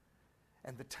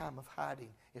 And the time of hiding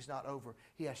is not over.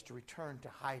 He has to return to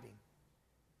hiding.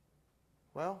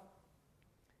 Well,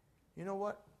 you know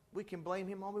what? We can blame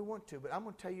him all we want to, but I'm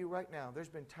going to tell you right now, there's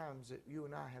been times that you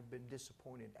and I have been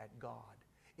disappointed at God.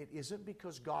 It isn't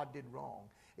because God did wrong.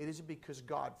 It isn't because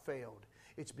God failed.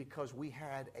 It's because we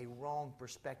had a wrong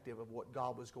perspective of what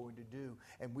God was going to do,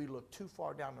 and we looked too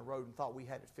far down the road and thought we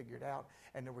had it figured out,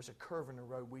 and there was a curve in the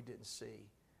road we didn't see.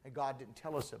 And God didn't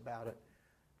tell us about it,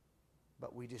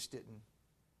 but we just didn't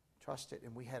trust it,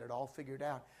 and we had it all figured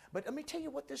out. But let me tell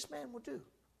you what this man will do.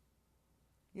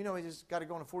 You know, he's got to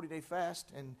go on a 40-day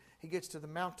fast, and he gets to the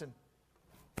mountain.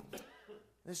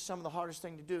 This is some of the hardest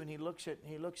thing to do, and he looks at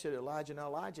Elijah. Now,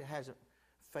 Elijah hasn't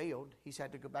failed. He's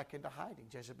had to go back into hiding.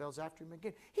 Jezebel's after him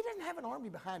again. He doesn't have an army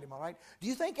behind him, all right? Do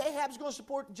you think Ahab's going to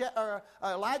support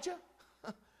Elijah?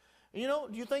 You know,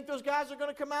 do you think those guys are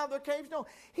going to come out of their caves? No.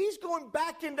 He's going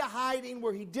back into hiding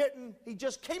where he didn't. He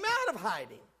just came out of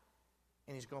hiding,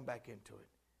 and he's going back into it.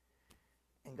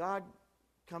 And God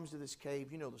comes to this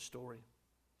cave. You know the story.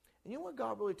 And you know what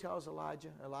God really tells Elijah?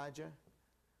 Elijah,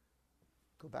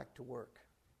 go back to work.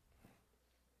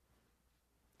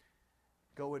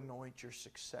 Go anoint your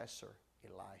successor,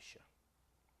 Elisha.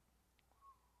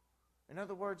 In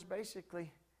other words,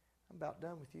 basically, I'm about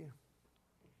done with you.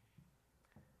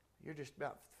 You're just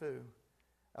about through.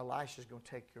 Elisha's going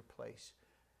to take your place.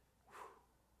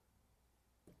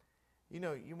 You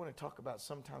know, you want to talk about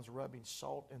sometimes rubbing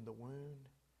salt in the wound.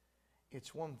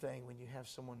 It's one thing when you have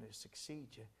someone that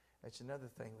succeeds you. It's another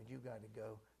thing when you got to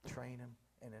go train them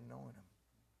and anoint them.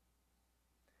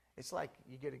 It's like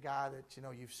you get a guy that, you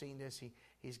know, you've seen this.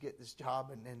 He's get this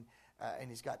job and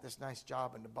he's got this nice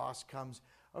job, and the boss comes,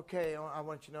 okay, I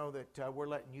want you to know that we're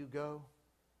letting you go.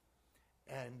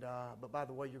 And but by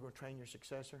the way, you're going to train your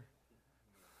successor.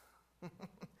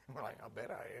 We're like, I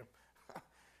bet I am.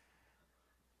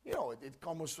 You know, it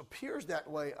almost appears that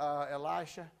way,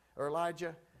 Elijah.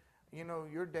 You know,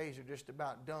 your days are just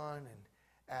about done,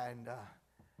 and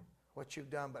what you've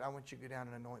done. But I want you to go down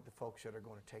and anoint the folks that are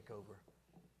going to take over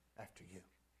after you.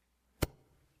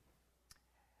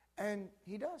 And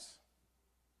he does.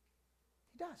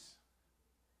 He does.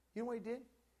 You know what he did?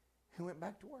 He went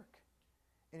back to work,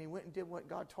 and he went and did what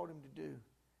God told him to do.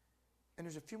 And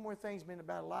there's a few more things meant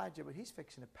about Elijah, but he's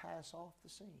fixing to pass off the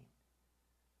scene.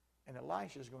 And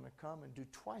Elisha's going to come and do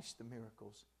twice the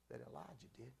miracles that Elijah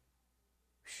did.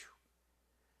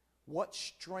 Whew. What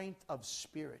strength of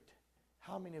spirit.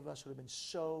 How many of us would have been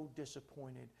so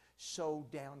disappointed, so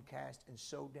downcast, and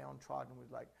so downtrodden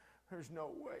with like, there's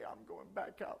no way I'm going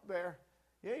back out there.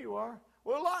 Yeah, you are.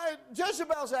 Well,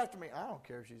 Jezebel's after me. I don't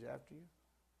care if she's after you.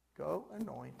 Go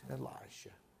anoint Elisha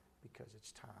because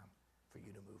it's time for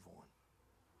you to move on.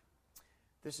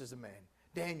 This is a man.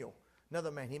 Daniel,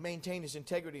 another man. He maintained his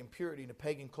integrity and purity in a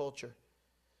pagan culture.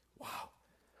 Wow.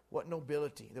 What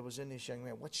nobility there was in this young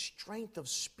man. What strength of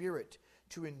spirit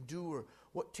to endure.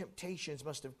 What temptations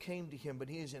must have came to him. But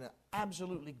he is in an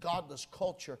absolutely godless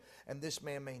culture. And this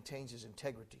man maintains his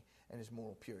integrity and his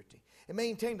moral purity. He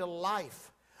maintained a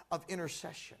life of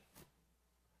intercession.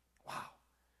 Wow.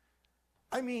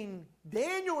 I mean,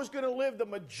 Daniel is going to live the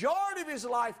majority of his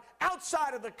life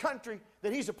outside of the country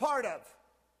that he's a part of.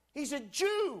 He's a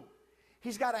Jew.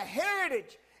 He's got a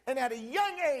heritage. And at a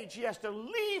young age, he has to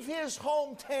leave his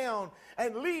hometown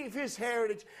and leave his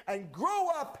heritage and grow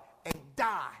up and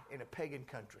die in a pagan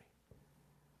country.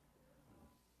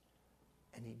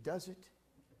 And he does it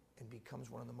and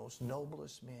becomes one of the most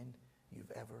noblest men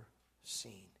you've ever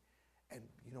seen. And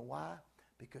you know why?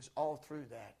 Because all through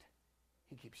that,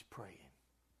 he keeps praying.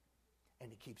 And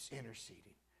he keeps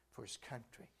interceding for his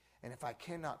country. And if I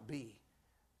cannot be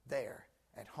there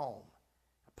at home,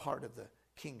 a part of the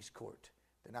king's court,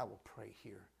 then I will pray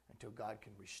here until God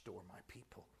can restore my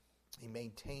people. He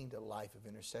maintained a life of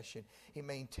intercession. He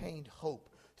maintained hope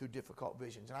through difficult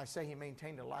visions. And I say he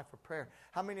maintained a life of prayer.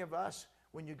 How many of us,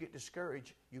 when you get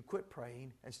discouraged, you quit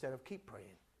praying instead of keep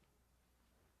praying?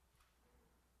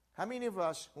 How many of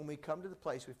us, when we come to the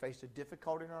place we face a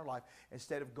difficulty in our life,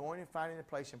 instead of going and finding a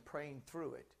place and praying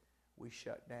through it, we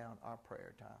shut down our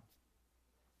prayer time?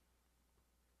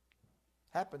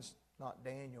 Happens, not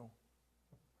Daniel.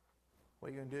 What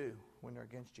are you going to do when they're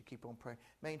against you? Keep on praying.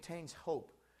 Maintains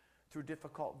hope through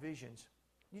difficult visions.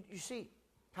 You see,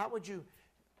 how would you,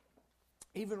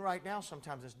 even right now,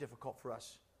 sometimes it's difficult for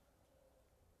us.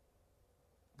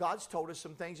 God's told us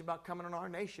some things about coming on our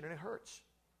nation, and it hurts.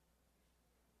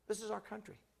 This is our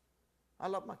country. I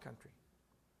love my country.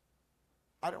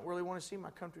 I don't really want to see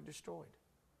my country destroyed.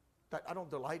 I don't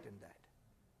delight in that.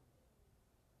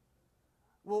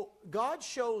 Well, God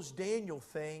shows Daniel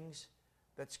things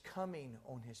that's coming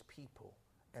on his people,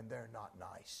 and they're not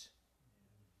nice.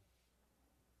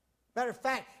 Matter of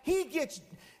fact,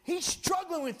 he's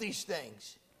struggling with these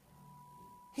things.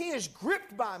 He is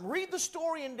gripped by them. Read the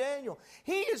story in Daniel.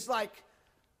 He is like,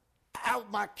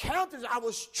 my countenance, I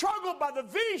was struggled by the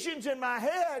visions in my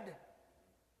head.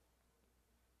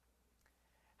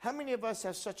 How many of us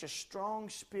have such a strong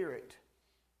spirit?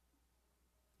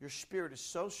 Your spirit is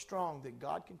so strong that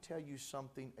God can tell you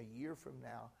something a year from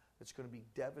now that's going to be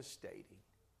devastating.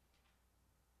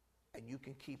 And you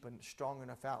can keep a strong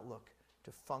enough outlook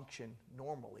to function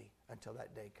normally until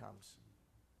that day comes.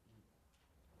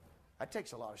 That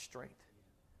takes a lot of strength.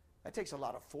 That takes a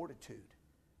lot of fortitude.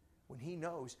 When he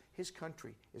knows his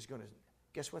country is going to,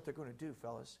 guess what they're going to do,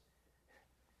 fellas?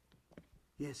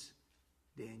 Yes,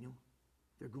 Daniel,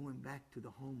 they're going back to the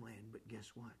homeland, but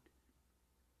guess what?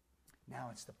 Now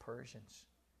it's the Persians.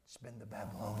 It's been the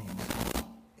Babylonians.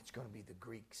 It's going to be the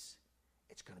Greeks.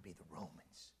 It's going to be the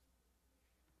Romans.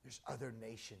 There's other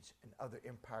nations and other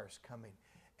empires coming,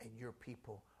 and your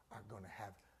people are going to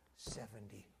have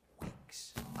 70 weeks.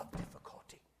 plagues of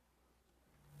difficulty.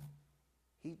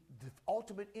 The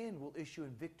ultimate end will issue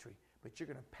in victory, but you're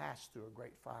going to pass through a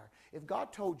great fire. If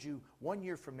God told you 1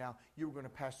 year from now you were going to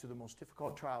pass through the most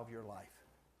difficult trial of your life.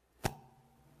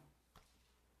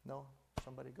 No?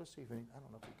 Somebody go see if any, I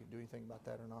don't know if you can do anything about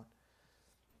that or not.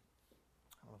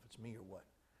 I don't know if it's me or what.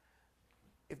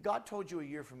 If God told you a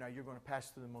year from now you're going to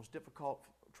pass through the most difficult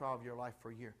trial of your life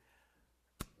for a year,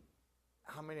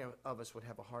 how many of us would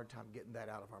have a hard time getting that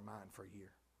out of our mind for a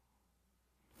year?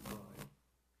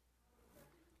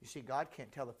 You see, God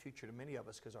can't tell the future to many of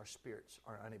us because our spirits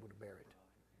are unable to bear it.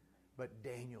 But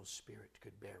Daniel's spirit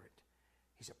could bear it.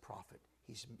 He's a prophet.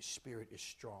 His spirit is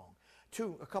strong.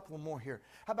 A couple more here.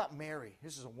 How about Mary?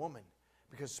 This is a woman.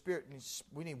 Because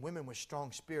we need women with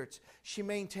strong spirits. She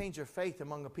maintains her faith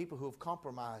among the people who have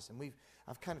compromised. And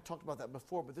I've kind of talked about that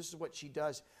before, but this is what she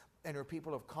does. And her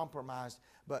people have compromised,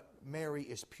 but Mary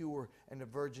is pure and a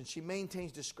virgin. She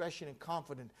maintains discretion and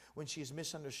confidence when she is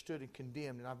misunderstood and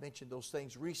condemned. And I've mentioned those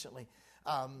things recently.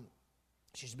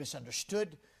 She's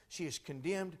misunderstood, she is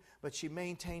condemned, but she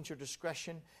maintains her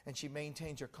discretion and she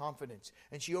maintains her confidence.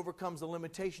 And she overcomes the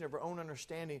limitation of her own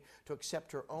understanding to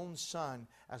accept her own son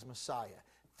as Messiah.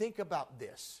 Think about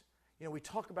this. You know, we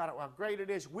talk about it, how great it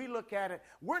is. We look at it.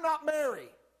 We're not Mary.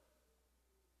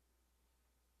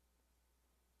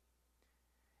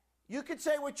 You can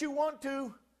say what you want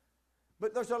to,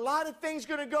 but there's a lot of things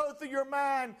going to go through your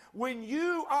mind when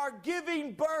you are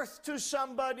giving birth to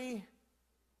somebody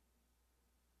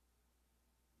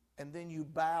and then you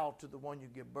bow to the one you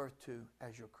give birth to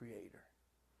as your creator.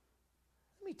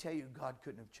 Let me tell you, God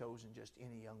couldn't have chosen just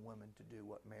any young woman to do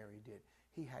what Mary did.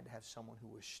 He had to have someone who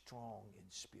was strong in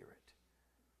spirit.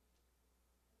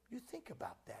 You think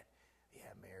about that.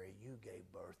 Yeah, Mary, you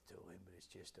gave birth to him, but it's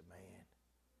just a man.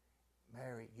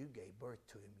 Mary, you gave birth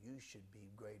to him. You should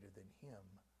be greater than him.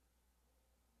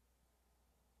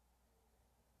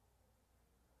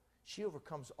 She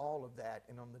overcomes all of that,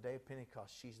 and on the day of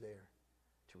Pentecost, she's there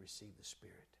to receive the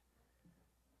Spirit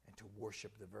and to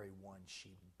worship the very one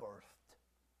she birthed.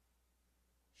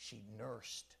 She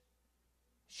nursed.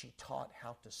 She taught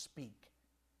how to speak.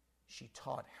 She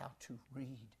taught how to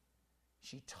read.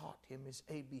 She taught him his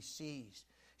ABCs.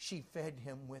 She fed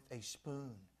him with a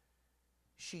spoon.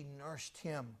 She nursed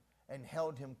him and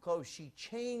held him close. She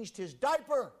changed his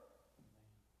diaper.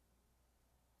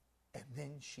 And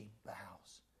then she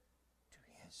bows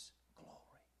to his glory.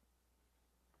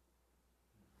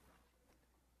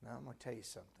 Now I'm going to tell you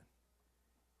something.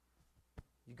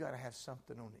 You got to have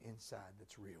something on the inside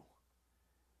that's real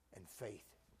and faith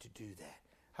to do that.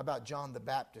 How about John the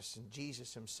Baptist and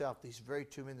Jesus himself, these very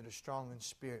two men that are strong in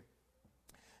spirit?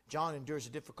 John endures a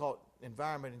difficult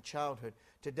environment in childhood.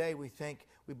 Today we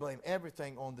blame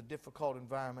everything on the difficult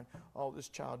environment. Oh, this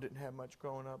child didn't have much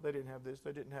growing up. They didn't have this.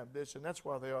 They didn't have this. And that's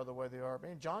why they are the way they are.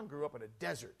 Man, John grew up in a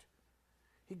desert.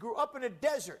 He grew up in a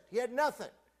desert. He had nothing.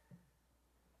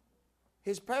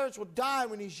 His parents would die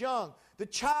when he's young. The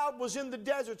child was in the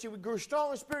deserts. He grew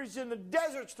strong in spirit. He's in the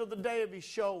deserts till the day of his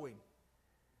showing.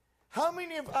 How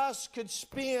many of us could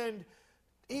spend,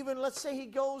 even let's say he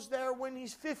goes there when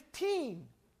he's 15.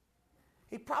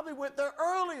 He probably went there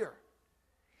earlier.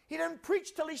 He doesn't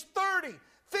preach till he's 30.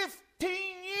 15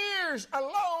 years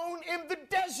alone in the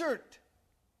desert.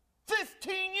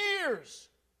 15 years.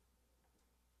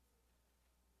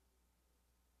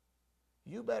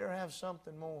 You better have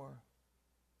something more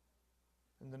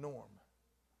than the norm.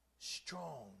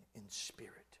 Strong in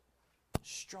spirit.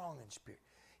 Strong in spirit.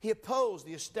 He opposed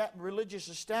the religious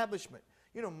establishment.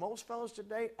 You know, most fellows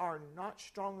today are not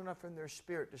strong enough in their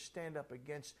spirit to stand up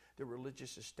against the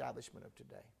religious establishment of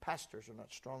today. Pastors are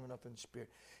not strong enough in spirit.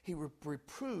 He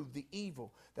reproved the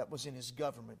evil that was in his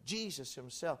government. Jesus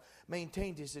himself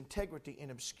maintained his integrity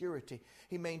in obscurity.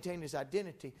 He maintained his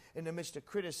identity in the midst of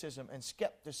criticism and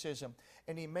skepticism.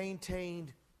 And he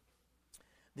maintained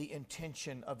the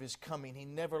intention of his coming. He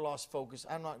never lost focus.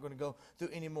 I'm not going to go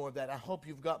through any more of that. I hope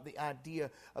you've got the idea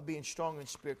of being strong in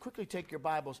spirit. Quickly take your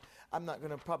Bibles. I'm not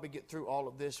going to probably get through all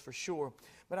of this for sure,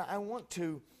 but I want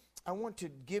to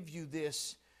give you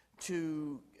this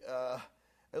to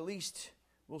at least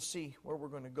we'll see where we're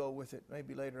going to go with it.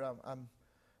 Maybe later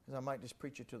I might just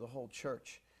preach it to the whole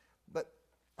church. But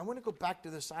I want to go back to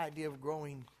this idea of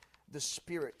growing the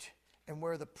Spirit and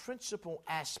where the principal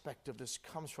aspect of this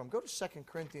comes from. Go to 2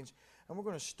 Corinthians, and we're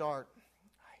going to start.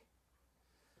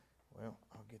 Well,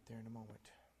 I'll get there in a moment.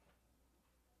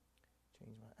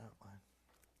 Change my outline.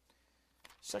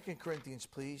 2 Corinthians,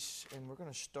 please, and we're going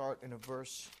to start in a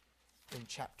verse in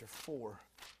chapter 4.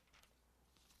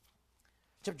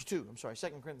 Chapter 2, 2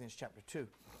 Corinthians chapter 2.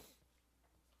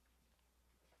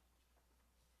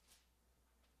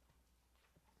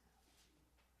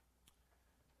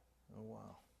 Oh,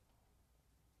 wow.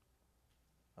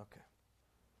 Okay.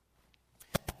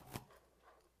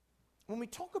 When we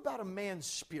talk about a man's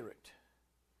spirit,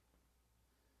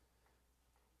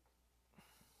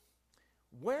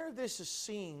 where this is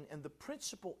seen and the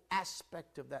principal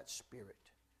aspect of that spirit,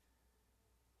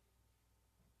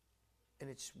 and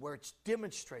it's where it's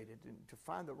demonstrated, and to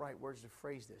find the right words to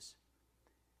phrase this,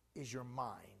 is your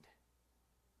mind.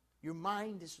 Your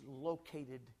mind is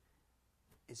located,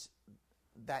 is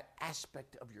that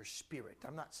aspect of your spirit.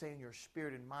 I'm not saying your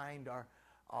spirit and mind are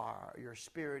your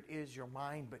spirit is your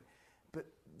mind, but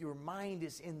your mind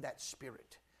is in that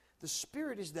spirit. The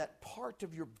spirit is that part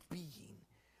of your being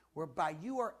whereby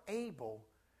you are able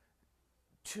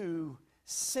to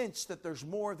sense that there's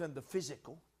more than the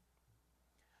physical.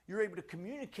 You're able to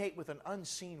communicate with an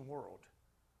unseen world.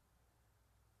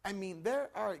 I mean,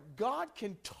 God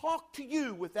can talk to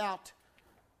you without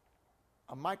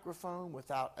a microphone,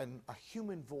 without a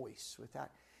human voice,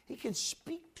 He can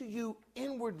speak to you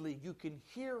inwardly. You can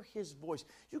hear His voice.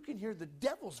 You can hear the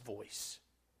devil's voice.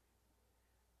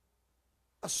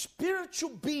 A spiritual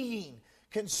being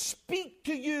can speak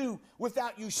to you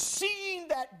without you seeing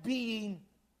that being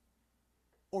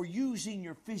or using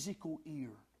your physical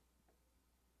ear.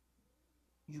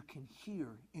 You can hear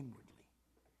inwardly.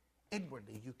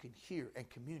 Inwardly, you can hear and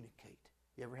communicate.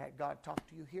 You ever had God talk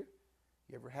to you here?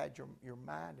 You ever had your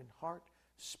mind and heart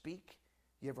speak?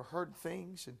 You ever heard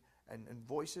things and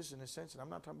voices in a sense? And I'm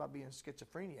not talking about being a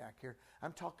schizophrenic here.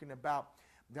 I'm talking about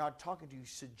God talking to you,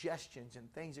 suggestions and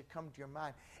things that come to your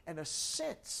mind. And a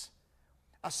sense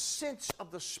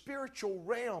of the spiritual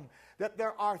realm, that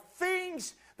there are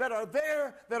things that are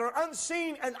there that are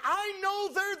unseen, and I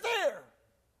know they're there.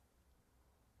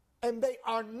 And they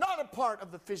are not a part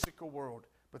of the physical world,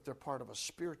 but they're part of a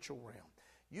spiritual realm.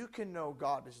 You can know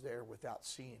God is there without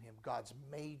seeing Him. God's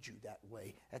made you that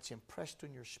way. That's impressed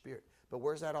on your spirit. But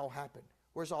where's that all happen?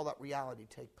 Where's all that reality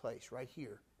take place? Right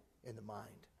here in the mind.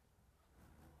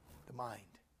 The mind.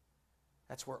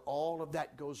 That's where all of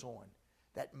that goes on.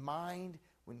 That mind,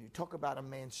 when you talk about a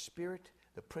man's spirit,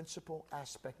 the principal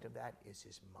aspect of that is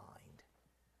his mind.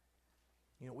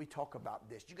 You know, we talk about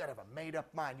this. You got to have a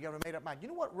made-up mind. You got to have a made-up mind. You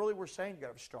know what really we're saying? You got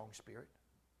to have a strong spirit.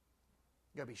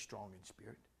 You got to be strong in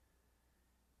spirit.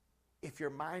 If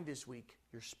your mind is weak,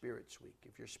 your spirit's weak.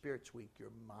 If your spirit's weak, your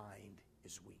mind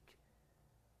is weak.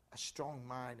 A strong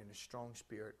mind and a strong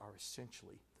spirit are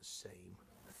essentially the same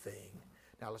thing.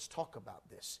 Now let's talk about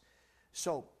this.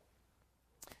 So,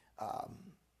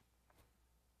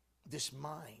 this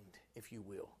mind, if you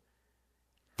will,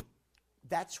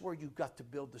 that's where you've got to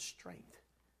build the strength.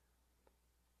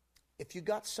 If you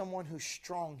got someone who's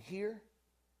strong here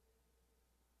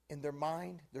in their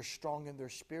mind, they're strong in their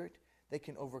spirit, they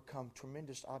can overcome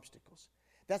tremendous obstacles.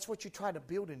 That's what you try to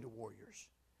build into warriors.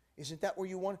 Isn't that where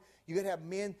you want? You got to have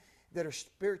men that are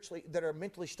spiritually, that are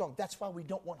mentally strong. That's why we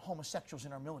don't want homosexuals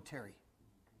in our military.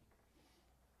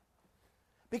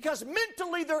 Because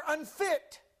mentally they're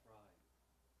unfit.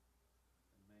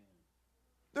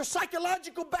 They're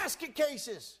psychological basket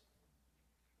cases.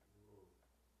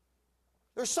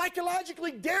 They're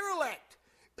psychologically derelict.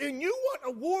 And you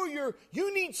want a warrior,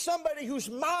 you need somebody whose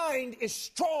mind is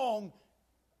strong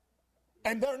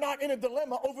and they're not in a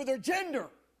dilemma over their gender.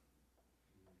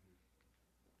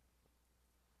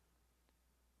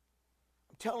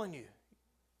 I'm telling you,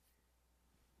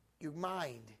 your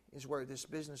mind is where this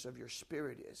business of your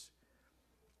spirit is.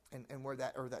 And where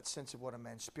that, or that sense of what a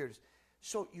man's spirit is.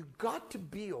 So you've got to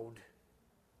build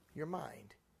your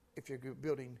mind if you're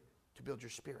building to build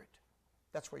your spirit.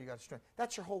 That's where you got to strength.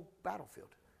 That's your whole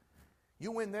battlefield.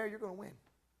 You win there, you're going to win.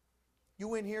 You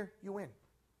win here, you win.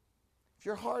 If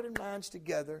your heart and mind's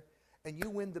together and you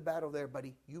win the battle there,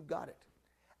 buddy, you got it.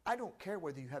 I don't care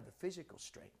whether you have the physical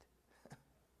strength.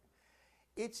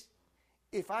 It's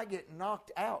if I get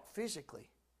knocked out physically,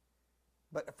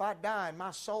 but if I die and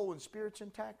my soul and spirit's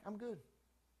intact, I'm good.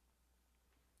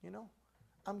 You know,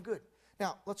 I'm good.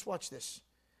 Now, let's watch this.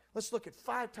 Let's look at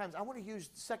 5 times. I want to use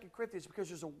 2 Corinthians because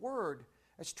there's a word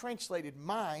that's translated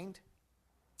mind,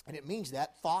 and it means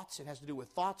that, thoughts. It has to do with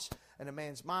thoughts and a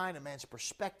man's mind, a man's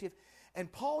perspective. And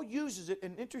Paul uses it.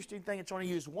 An interesting thing, it's only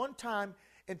used 1 time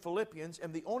in Philippians,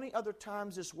 and the only other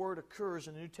times this word occurs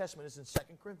in the New Testament is in 2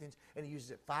 Corinthians, and he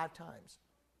uses it 5 times.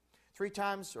 3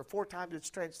 times or 4 times it's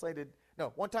translated,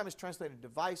 no, 1 time it's translated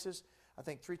devices. I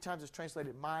think 3 times it's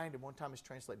translated mind, and 1 time it's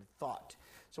translated thought.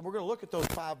 So we're going to look at those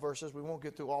 5 verses. We won't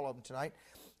get through all of them tonight.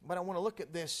 But I want to look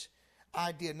at this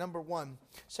idea. Number 1,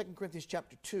 2 Corinthians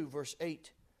chapter 2, verse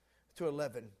 8 to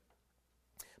 11.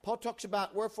 Paul talks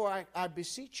about, wherefore I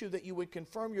beseech you that you would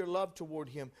confirm your love toward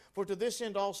him. For to this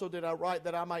end also did I write,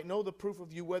 that I might know the proof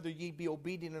of you, whether ye be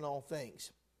obedient in all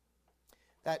things.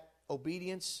 That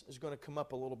obedience is going to come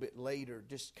up a little bit later.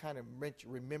 Just kind of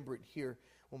remember it here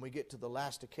when we get to the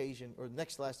last occasion, or the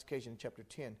next last occasion in chapter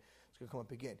 10. It's going to come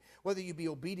up again. Whether you be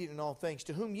obedient in all things.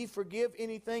 To whom ye forgive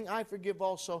anything, I forgive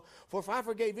also. For if I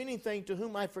forgave anything, to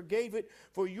whom I forgave it,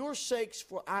 for your sakes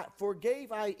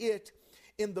forgave I it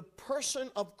in the person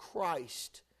of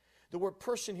Christ. The word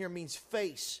person here means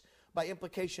face, by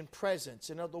implication presence.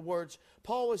 In other words,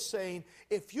 Paul is saying,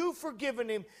 if you've forgiven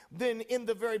him, then in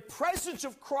the very presence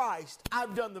of Christ,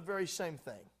 I've done the very same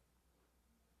thing.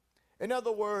 In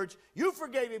other words, you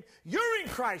forgave him, you're in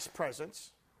Christ's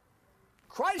presence.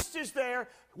 Christ is there,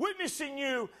 witnessing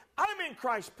you. I'm in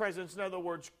Christ's presence. In other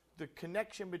words, the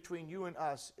connection between you and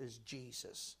us is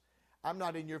Jesus. I'm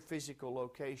not in your physical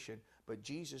location, but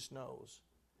Jesus knows.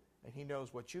 And he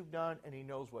knows what you've done, and he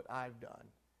knows what I've done.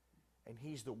 And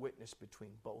he's the witness between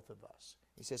both of us.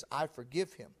 He says, I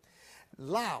forgive him.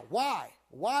 Now, why?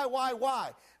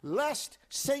 Why? Lest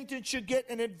Satan should get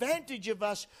an advantage of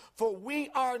us, for we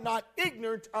are not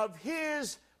ignorant of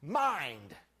his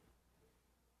mind.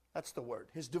 That's the word.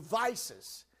 His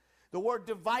devices. The word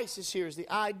devices here is the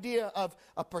idea of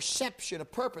a perception, a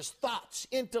purpose, thoughts,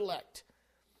 intellect.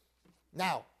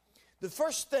 Now, the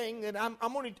first thing that I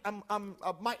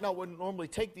might not wouldn't normally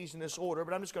take these in this order,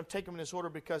 but I'm just going to take them in this order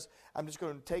because I'm just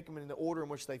going to take them in the order in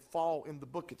which they fall in the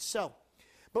book itself.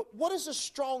 But what is a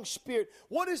strong spirit?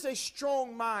 What is a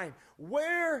strong mind?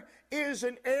 Where is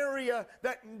an area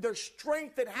that there's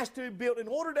strength that has to be built? In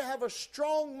order to have a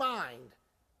strong mind,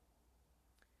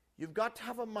 you've got to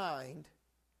have a mind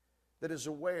that is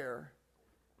aware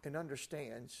and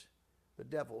understands the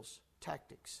devil's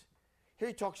tactics. Here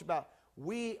he talks about,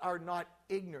 we are not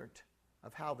ignorant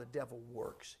of how the devil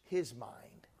works, his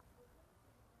mind.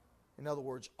 In other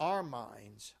words, our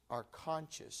minds are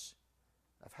conscious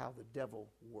of how the devil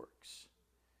works.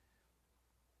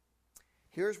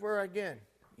 Here's where, again,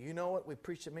 you know what? We've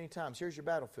preached it many times. Here's your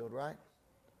battlefield, right?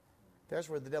 There's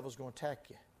where the devil's going to attack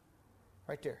you.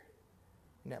 Right there,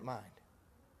 in that mind.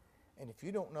 And if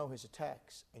you don't know his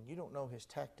attacks and you don't know his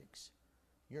tactics,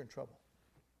 you're in trouble.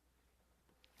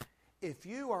 If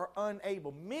you are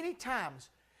unable, many times,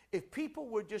 if people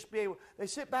would just be able, they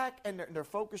sit back and they're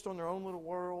focused on their own little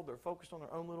world, they're focused on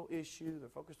their own little issue, they're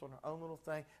focused on their own little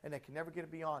thing, and they can never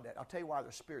get beyond that. I'll tell you why.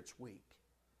 Their spirit's weak,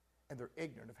 and they're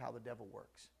ignorant of how the devil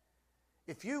works.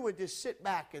 If you would just sit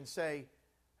back and say,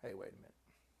 hey, wait a minute.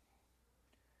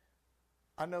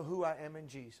 I know who I am in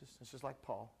Jesus. This is like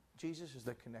Paul. Jesus is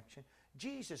the connection.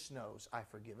 Jesus knows I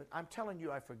forgive it. I'm telling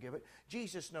you I forgive it.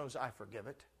 Jesus knows I forgive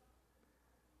it.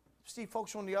 See,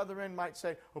 folks on the other end might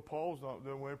say, well, Paul's not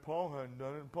the way. Paul hadn't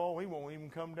done it. Paul, he won't even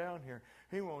come down here.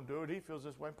 He won't do it. He feels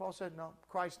this way. And Paul said, no,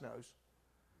 Christ knows.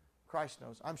 Christ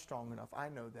knows. I'm strong enough. I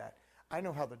know that. I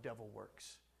know how the devil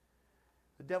works.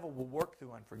 The devil will work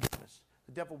through unforgiveness.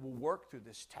 The devil will work through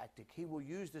this tactic. He will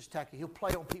use this tactic. He'll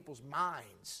play on people's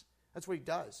minds. That's what he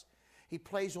does. He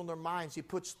plays on their minds. He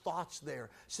puts thoughts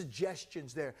there,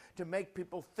 suggestions there to make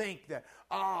people think that,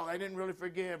 oh, I didn't really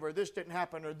forgive, or this didn't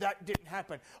happen, or that didn't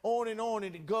happen. On and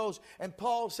it goes. And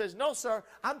Paul says, no, sir,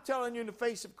 I'm telling you in the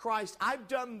face of Christ, I've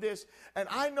done this, and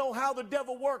I know how the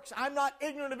devil works. I'm not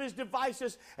ignorant of his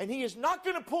devices, and he is not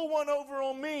going to pull one over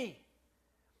on me.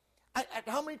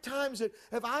 How many times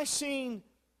have I seen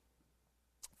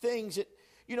things that,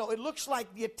 it looks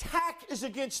like the attack is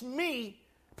against me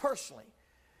personally.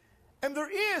 And there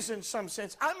is, in some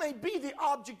sense. I may be the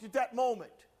object at that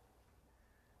moment.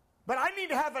 But I need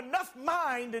to have enough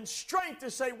mind and strength to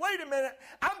say, wait a minute,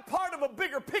 I'm part of a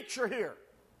bigger picture here.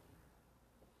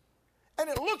 And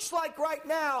it looks like right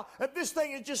now that this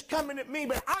thing is just coming at me,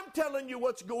 but I'm telling you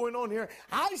what's going on here.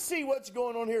 I see what's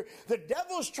going on here. The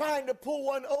devil's trying to pull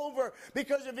one over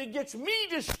because if he gets me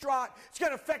distraught, it's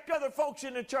going to affect other folks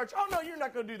in the church. Oh, no, you're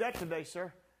not going to do that today,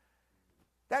 sir.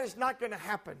 That is not going to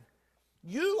happen.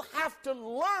 You have to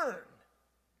learn.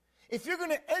 If you're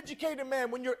going to educate a man,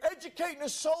 when you're educating a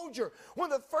soldier,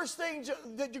 one of the first things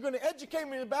that you're going to educate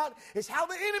him about is how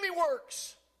the enemy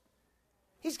works.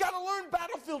 He's got to learn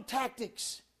battlefield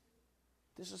tactics.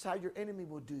 This is how your enemy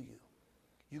will do you.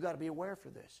 You got to be aware for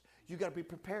this. You got to be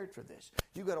prepared for this.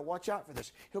 You got to watch out for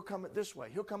this. He'll come at this way.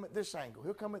 He'll come at this angle.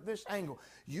 He'll come at this angle.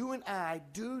 You and I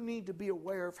do need to be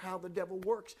aware of how the devil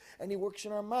works, and he works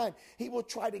in our mind. He will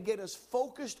try to get us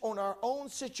focused on our own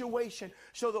situation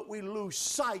so that we lose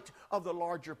sight of the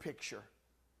larger picture.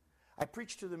 I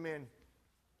preached to the men,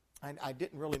 and I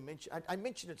didn't really mention, I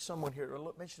mentioned it to someone here,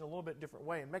 I mentioned it a little bit different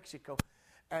way in Mexico.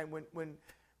 And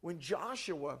when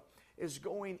Joshua is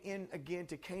going in again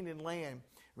to Canaan land.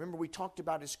 Remember, we talked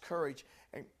about his courage.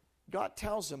 And God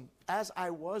tells him, as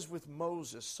I was with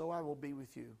Moses, so I will be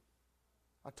with you.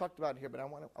 I talked about it here, but I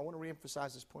want to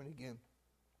reemphasize this point again.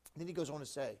 Then he goes on to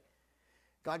say,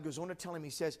 God goes on to tell him, he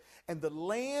says, and the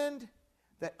land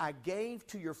that I gave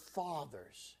to your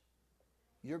fathers,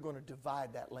 you're going to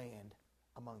divide that land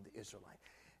among the Israelites.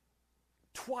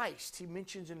 Twice he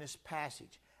mentions in this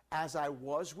passage, as I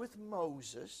was with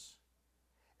Moses,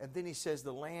 and then he says,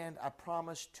 the land I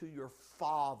promised to your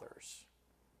fathers.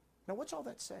 Now, what's all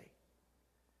that say?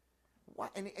 Why?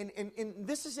 And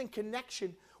this is in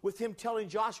connection with him telling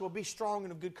Joshua, be strong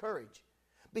and of good courage.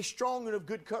 Be strong and of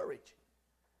good courage.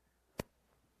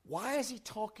 Why is he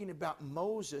talking about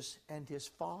Moses and his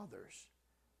fathers?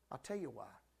 I'll tell you why.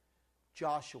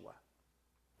 Joshua,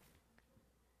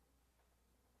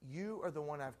 you are the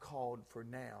one I've called for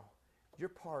now. You're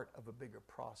part of a bigger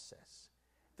process.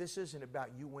 This isn't about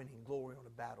you winning glory on a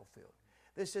battlefield.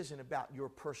 This isn't about your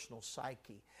personal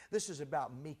psyche. This is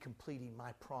about me completing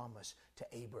my promise to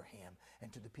Abraham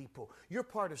and to the people. You're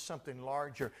part of something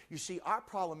larger. You see, our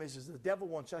problem is the devil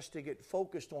wants us to get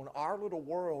focused on our little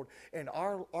world and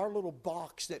our little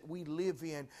box that we live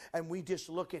in, and we just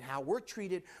look at how we're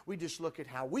treated. We just look at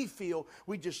how we feel.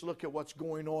 We just look at what's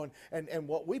going on and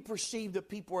what we perceive that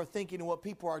people are thinking and what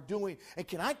people are doing. And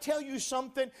can I tell you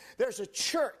something? There's a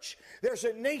church. There's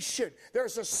a nation.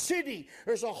 There's a city.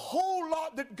 There's a whole lot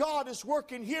that God is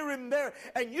working here and there,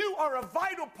 and you are a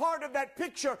vital part of that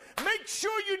picture. Make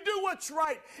sure you do what's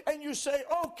right, and you say,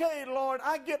 okay, Lord,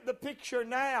 I get the picture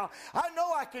now. I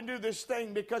know I can do this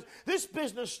thing because this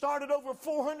business started over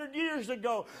 400 years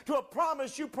ago to a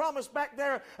promise you promised back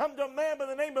there unto a man by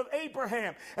the name of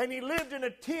Abraham, and he lived in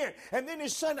a tent, and then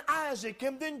his son Isaac,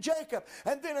 and then Jacob,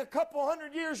 and then a couple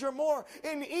hundred years or more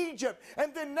in Egypt,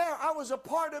 and then now I was a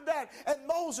part of that, and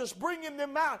Moses bringing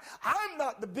them out. I'm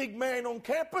not the big man on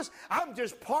campus. I'm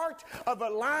just part of a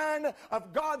line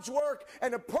of God's work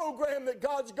and a program that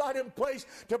God's got in place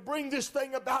to bring this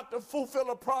thing about to fulfill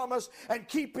a promise and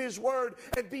keep his word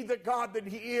and be the God that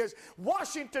he is.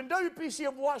 Washington, WPC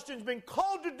of Washington's been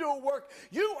called to do a work.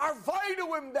 You are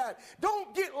vital in that.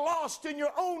 Don't get lost in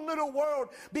your own little world,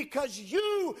 because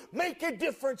you make a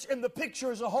difference in the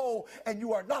picture as a whole, and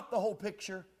you are not the whole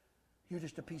picture. You're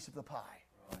just a piece of the pie.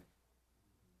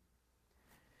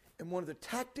 And one of the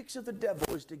tactics of the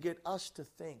devil is to get us to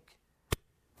think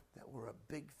that we're a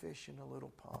big fish in a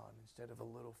little pond instead of a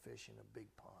little fish in a big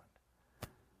pond.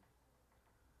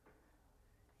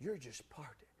 You're just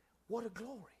part. What a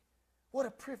glory. What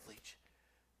a privilege.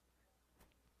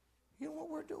 You know what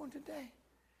we're doing today?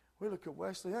 We look at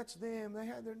Wesley. That's them. They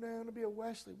had their name to be a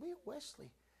Wesley. We a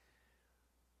Wesley.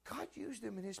 God used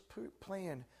them in his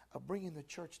plan of bringing the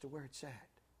church to where it's at.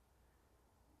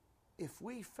 If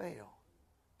we fail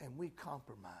and we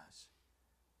compromise,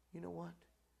 you know what?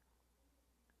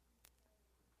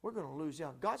 We're going to lose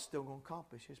out. God's still going to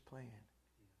accomplish his plan,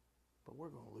 but we're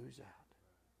going to lose out.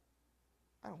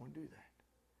 I don't want to do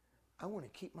that. I want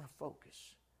to keep my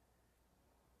focus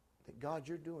that, God,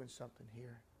 you're doing something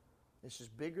here. This is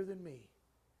bigger than me.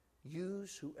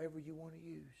 Use whoever you want to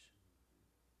use.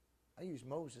 I use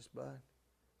Moses, bud.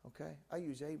 Okay? I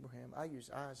use Abraham. I use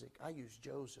Isaac. I use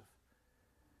Joseph.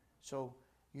 So,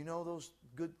 you know those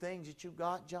good things that you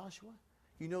got, Joshua?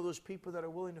 You know those people that are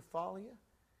willing to follow you?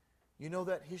 You know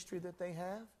that history that they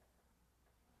have?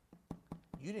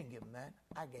 You didn't give them that.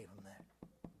 I gave them that.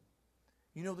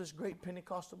 You know this great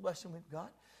Pentecostal blessing we've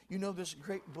got? You know this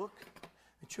great book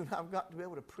that you and I have got to be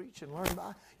able to preach and learn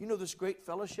by? You know this great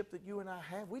fellowship that you and I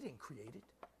have? We didn't create it.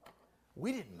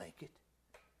 We didn't make it.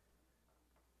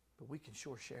 But we can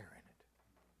sure share in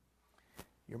it.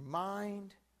 Your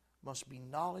mind must be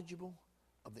knowledgeable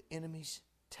of the enemy's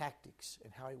tactics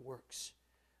and how he works.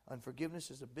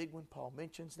 Unforgiveness is a big one. Paul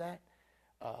mentions that.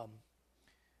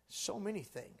 So many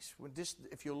things.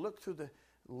 If you look through the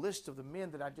list of the men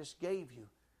that I just gave you,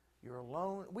 you're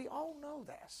alone. We all know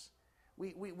this.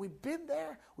 We've been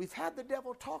there. We've had the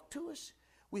devil talk to us.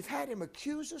 We've had him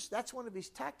accuse us. That's one of his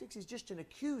tactics. He's just an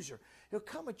accuser. He'll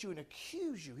come at you and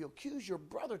accuse you. He'll accuse your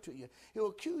brother to you. He'll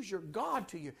accuse your God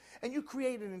to you. And you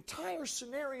create an entire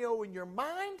scenario in your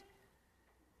mind,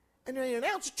 and then you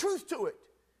announce truth to it.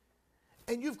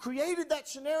 And you've created that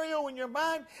scenario in your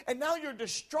mind, and now you're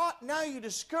distraught, now you're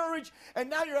discouraged, and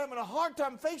now you're having a hard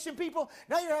time facing people.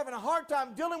 Now you're having a hard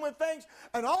time dealing with things,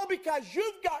 and all because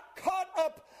you've got caught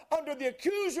up under the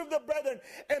accuser of the brethren,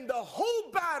 and the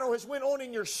whole battle has went on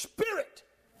in your spirit.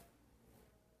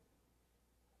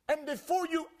 And before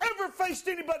you ever faced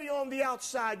anybody on the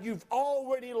outside, you've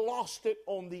already lost it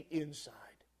on the inside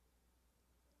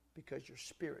because your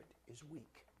spirit is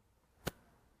weak.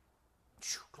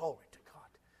 Glory to God.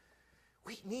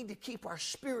 We need to keep our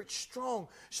spirit strong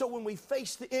so when we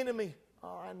face the enemy,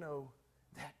 oh, I know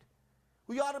that.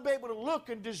 We ought to be able to look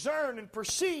and discern and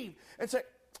perceive and say,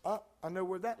 oh, I know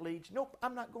where that leads. Nope,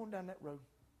 I'm not going down that road.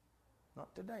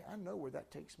 Not today. I know where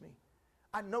that takes me.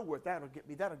 I know where that'll get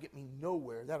me. That'll get me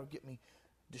nowhere. That'll get me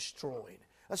destroyed.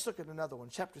 Let's look at another one.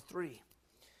 Chapter 3.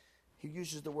 He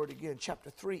uses the word again. Chapter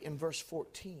 3 in verse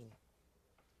 14.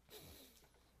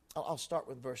 I'll start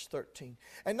with verse 13.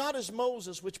 And not as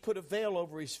Moses, which put a veil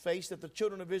over his face, that the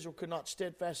children of Israel could not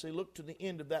steadfastly look to the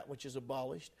end of that which is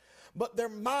abolished, but their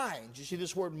minds, you see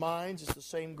this word minds, it's the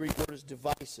same Greek word as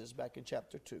devices back in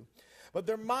chapter 2. But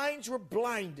their minds were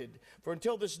blinded, for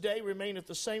until this day remaineth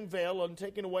the same veil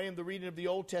untaken away in the reading of the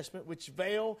Old Testament, which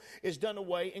veil is done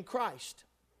away in Christ.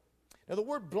 Now the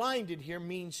word blinded here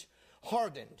means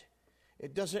hardened.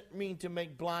 It doesn't mean to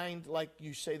make blind like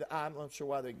you say the eye. I'm not sure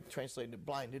why they translated it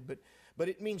blinded, but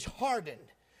it means hardened.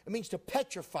 It means to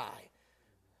petrify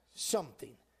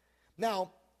something.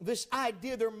 Now, this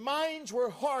idea, their minds were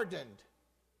hardened.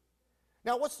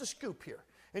 Now, what's the scoop here?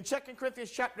 In 2 Corinthians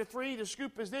chapter 3, the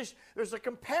scoop is this. There's a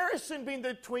comparison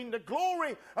between the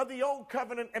glory of the old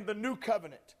covenant and the new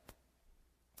covenant.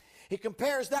 He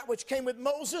compares that which came with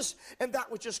Moses and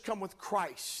that which has come with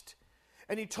Christ.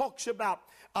 And he talks about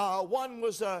one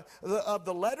was of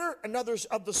the letter, another's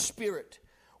of the spirit.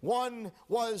 One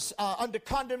was unto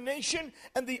condemnation,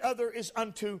 and the other is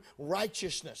unto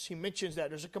righteousness. He mentions that.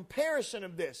 There's a comparison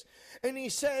of this. And he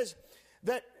says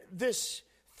that this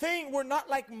thing were not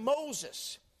like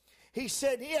Moses. He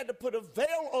said he had to put a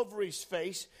veil over his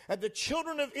face, and the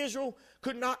children of Israel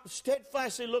could not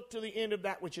steadfastly look to the end of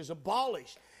that which is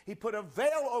abolished. He put a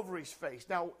veil over his face.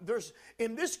 Now, there's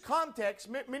in this context,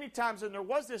 many times, and there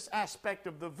was this aspect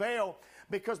of the veil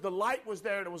because the light was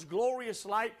there and it was glorious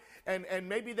light, and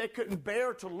maybe they couldn't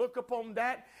bear to look upon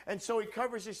that, and so he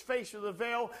covers his face with a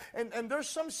veil, and there's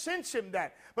some sense in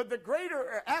that. But the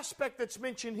greater aspect that's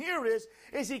mentioned here is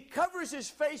he covers his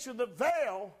face with a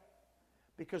veil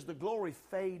because the glory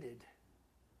faded.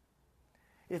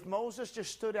 If Moses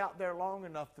just stood out there long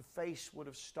enough, the face would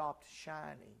have stopped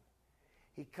shining.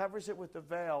 He covers it with the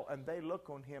veil, and they look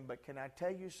on him. But can I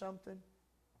tell you something?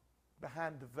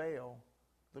 Behind the veil,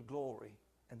 the glory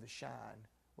and the shine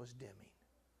was dimming.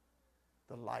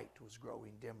 The light was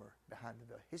growing dimmer behind the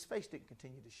veil. His face didn't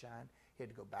continue to shine. He had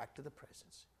to go back to the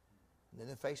presence. And then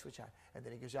the face would shine. And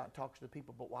then he goes out and talks to the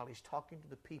people. But while he's talking to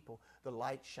the people, the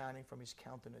light shining from his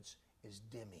countenance is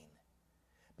dimming.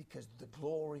 Because the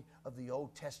glory of the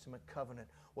Old Testament covenant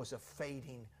was a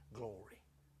fading glory.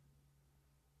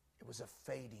 It was a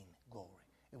fading glory.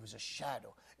 It was a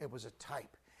shadow. It was a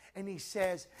type. And he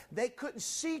says they couldn't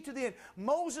see to the end.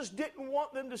 Moses didn't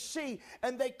want them to see,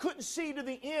 and they couldn't see to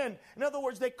the end. In other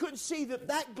words, they couldn't see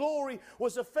that glory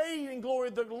was a fading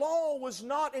glory. The law was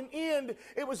not an end.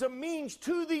 It was a means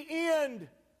to the end.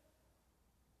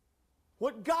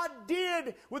 What God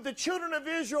did with the children of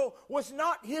Israel was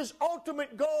not his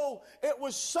ultimate goal. It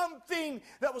was something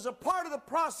that was a part of the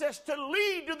process to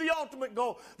lead to the ultimate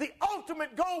goal. The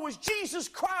ultimate goal was Jesus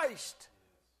Christ.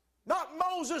 Not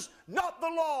Moses, not the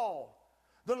law.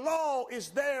 The law is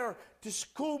there to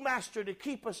schoolmaster to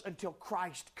keep us until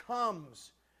Christ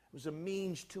comes. It was a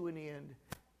means to an end.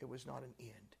 It was not an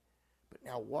end. But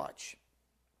now watch.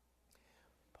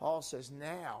 Paul says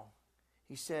now,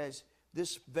 he says,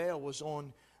 this veil was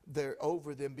on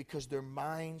over them because their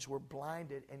minds were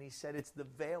blinded. And he said the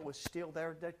veil was still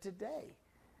there today.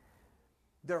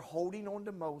 They're holding on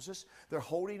to Moses. They're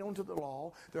holding on to the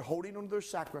law. They're holding on to their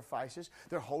sacrifices.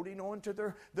 They're holding on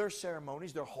to their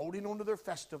ceremonies. They're holding on to their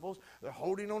festivals. They're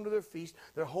holding on to their feasts.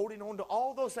 They're holding on to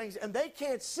all those things. And they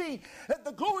can't see that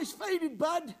the glory's faded,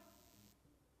 bud.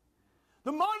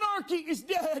 The monarchy is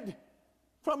dead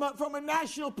from a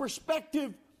national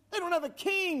perspective. They don't have a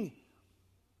king.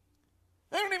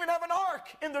 They don't even have an ark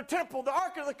in their temple. The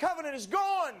Ark of the Covenant is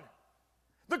gone.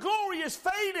 The glory is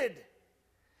faded.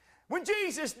 When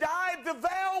Jesus died, the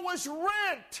veil was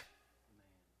rent.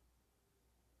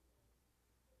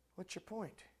 What's your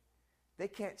point? They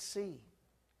can't see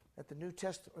that the New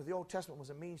Testament or the Old Testament was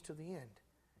a means to the end,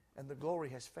 and the glory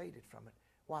has faded from it.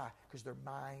 Why? Because their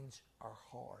minds are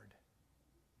hard.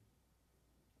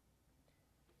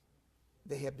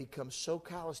 They have become so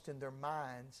calloused in their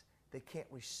minds they can't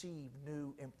receive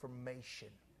new information.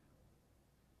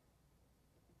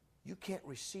 You can't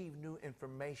receive new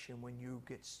information when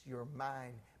your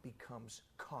mind becomes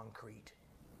concrete.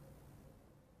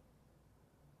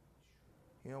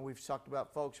 You know, we've talked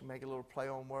about folks who make a little play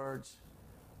on words.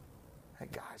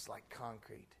 That guy's like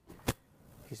concrete.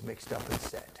 He's mixed up and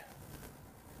set.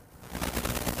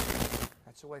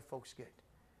 That's the way folks get.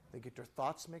 They get their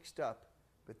thoughts mixed up,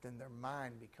 but then their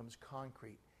mind becomes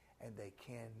concrete, and they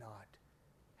cannot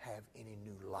have any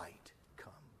new light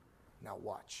come. Now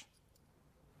watch.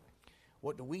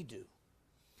 What do we do?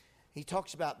 He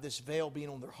talks about this veil being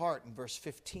on their heart in verse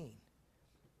 15.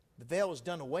 The veil is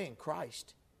done away in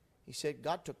Christ. He said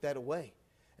God took that away.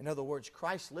 In other words,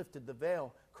 Christ lifted the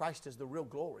veil. Christ is the real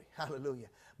glory. Hallelujah.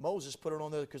 Moses put it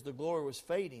on there because the glory was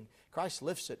fading. Christ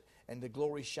lifts it, and the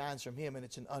glory shines from Him, and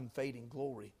it's an unfading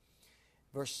glory.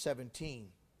 Verse 17,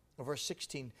 or verse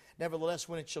 16, nevertheless,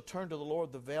 when it shall turn to the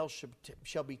Lord, the veil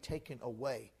shall be taken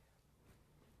away.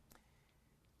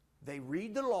 They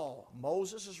read the law.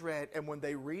 Moses has read, and when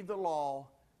they read the law,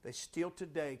 they still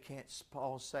today can't,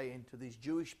 Paul's saying to these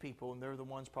Jewish people, and they're the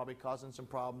ones probably causing some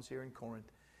problems here in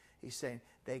Corinth. He's saying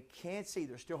they can't see.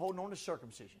 They're still holding on to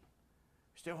circumcision.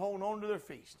 Still holding on to their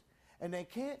feast. And they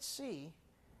can't see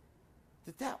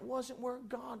that wasn't where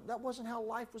God, that wasn't how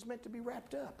life was meant to be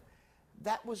wrapped up.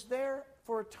 That was there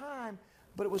for a time,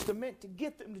 but it was meant to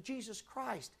get them to Jesus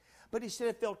Christ. But he said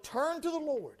if they'll turn to the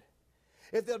Lord,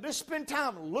 if they'll just spend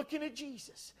time looking at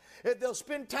Jesus, if they'll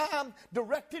spend time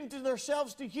directing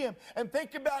themselves to Him and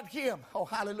think about Him, oh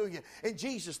hallelujah, in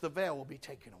Jesus the veil will be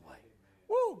taken away.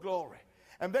 Woo, glory.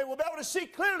 And they will be able to see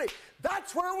clearly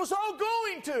that's where it was all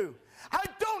going to. I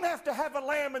don't have to have a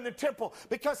lamb in the temple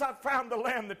because I found the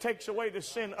lamb that takes away the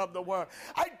sin of the world.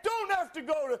 I don't have to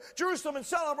go to Jerusalem and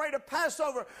celebrate a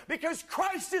Passover because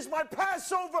Christ is my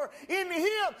Passover in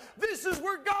Him. This is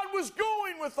where God was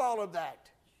going with all of that.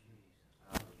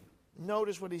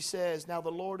 Notice what he says. Now the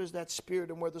Lord is that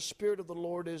Spirit, and where the Spirit of the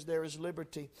Lord is, there is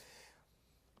liberty.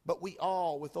 But we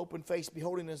all, with open face,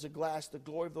 beholding as a glass the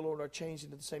glory of the Lord, are changed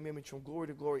into the same image from glory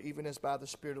to glory, even as by the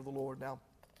Spirit of the Lord. Now,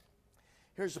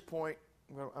 here's the point.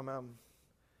 I'm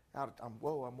way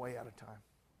out of time.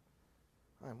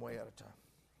 I'm way out of time.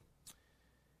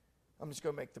 I'm just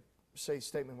going to make the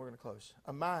statement. We're going to close.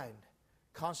 A mind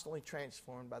constantly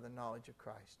transformed by the knowledge of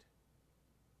Christ.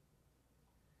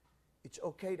 It's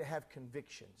okay to have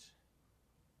convictions.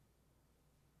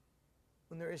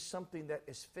 When there is something that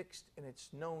is fixed and it's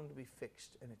known to be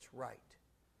fixed and it's right,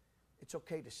 it's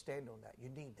okay to stand on that. You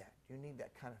need that. You need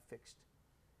that kind of fixed.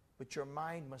 But your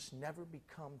mind must never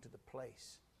become to the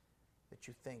place that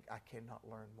you think, I cannot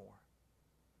learn more.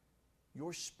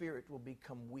 Your spirit will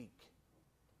become weak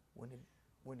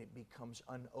when it becomes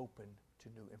unopened to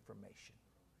new information.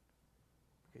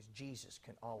 Because Jesus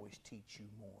can always teach you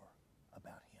more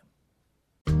about Him.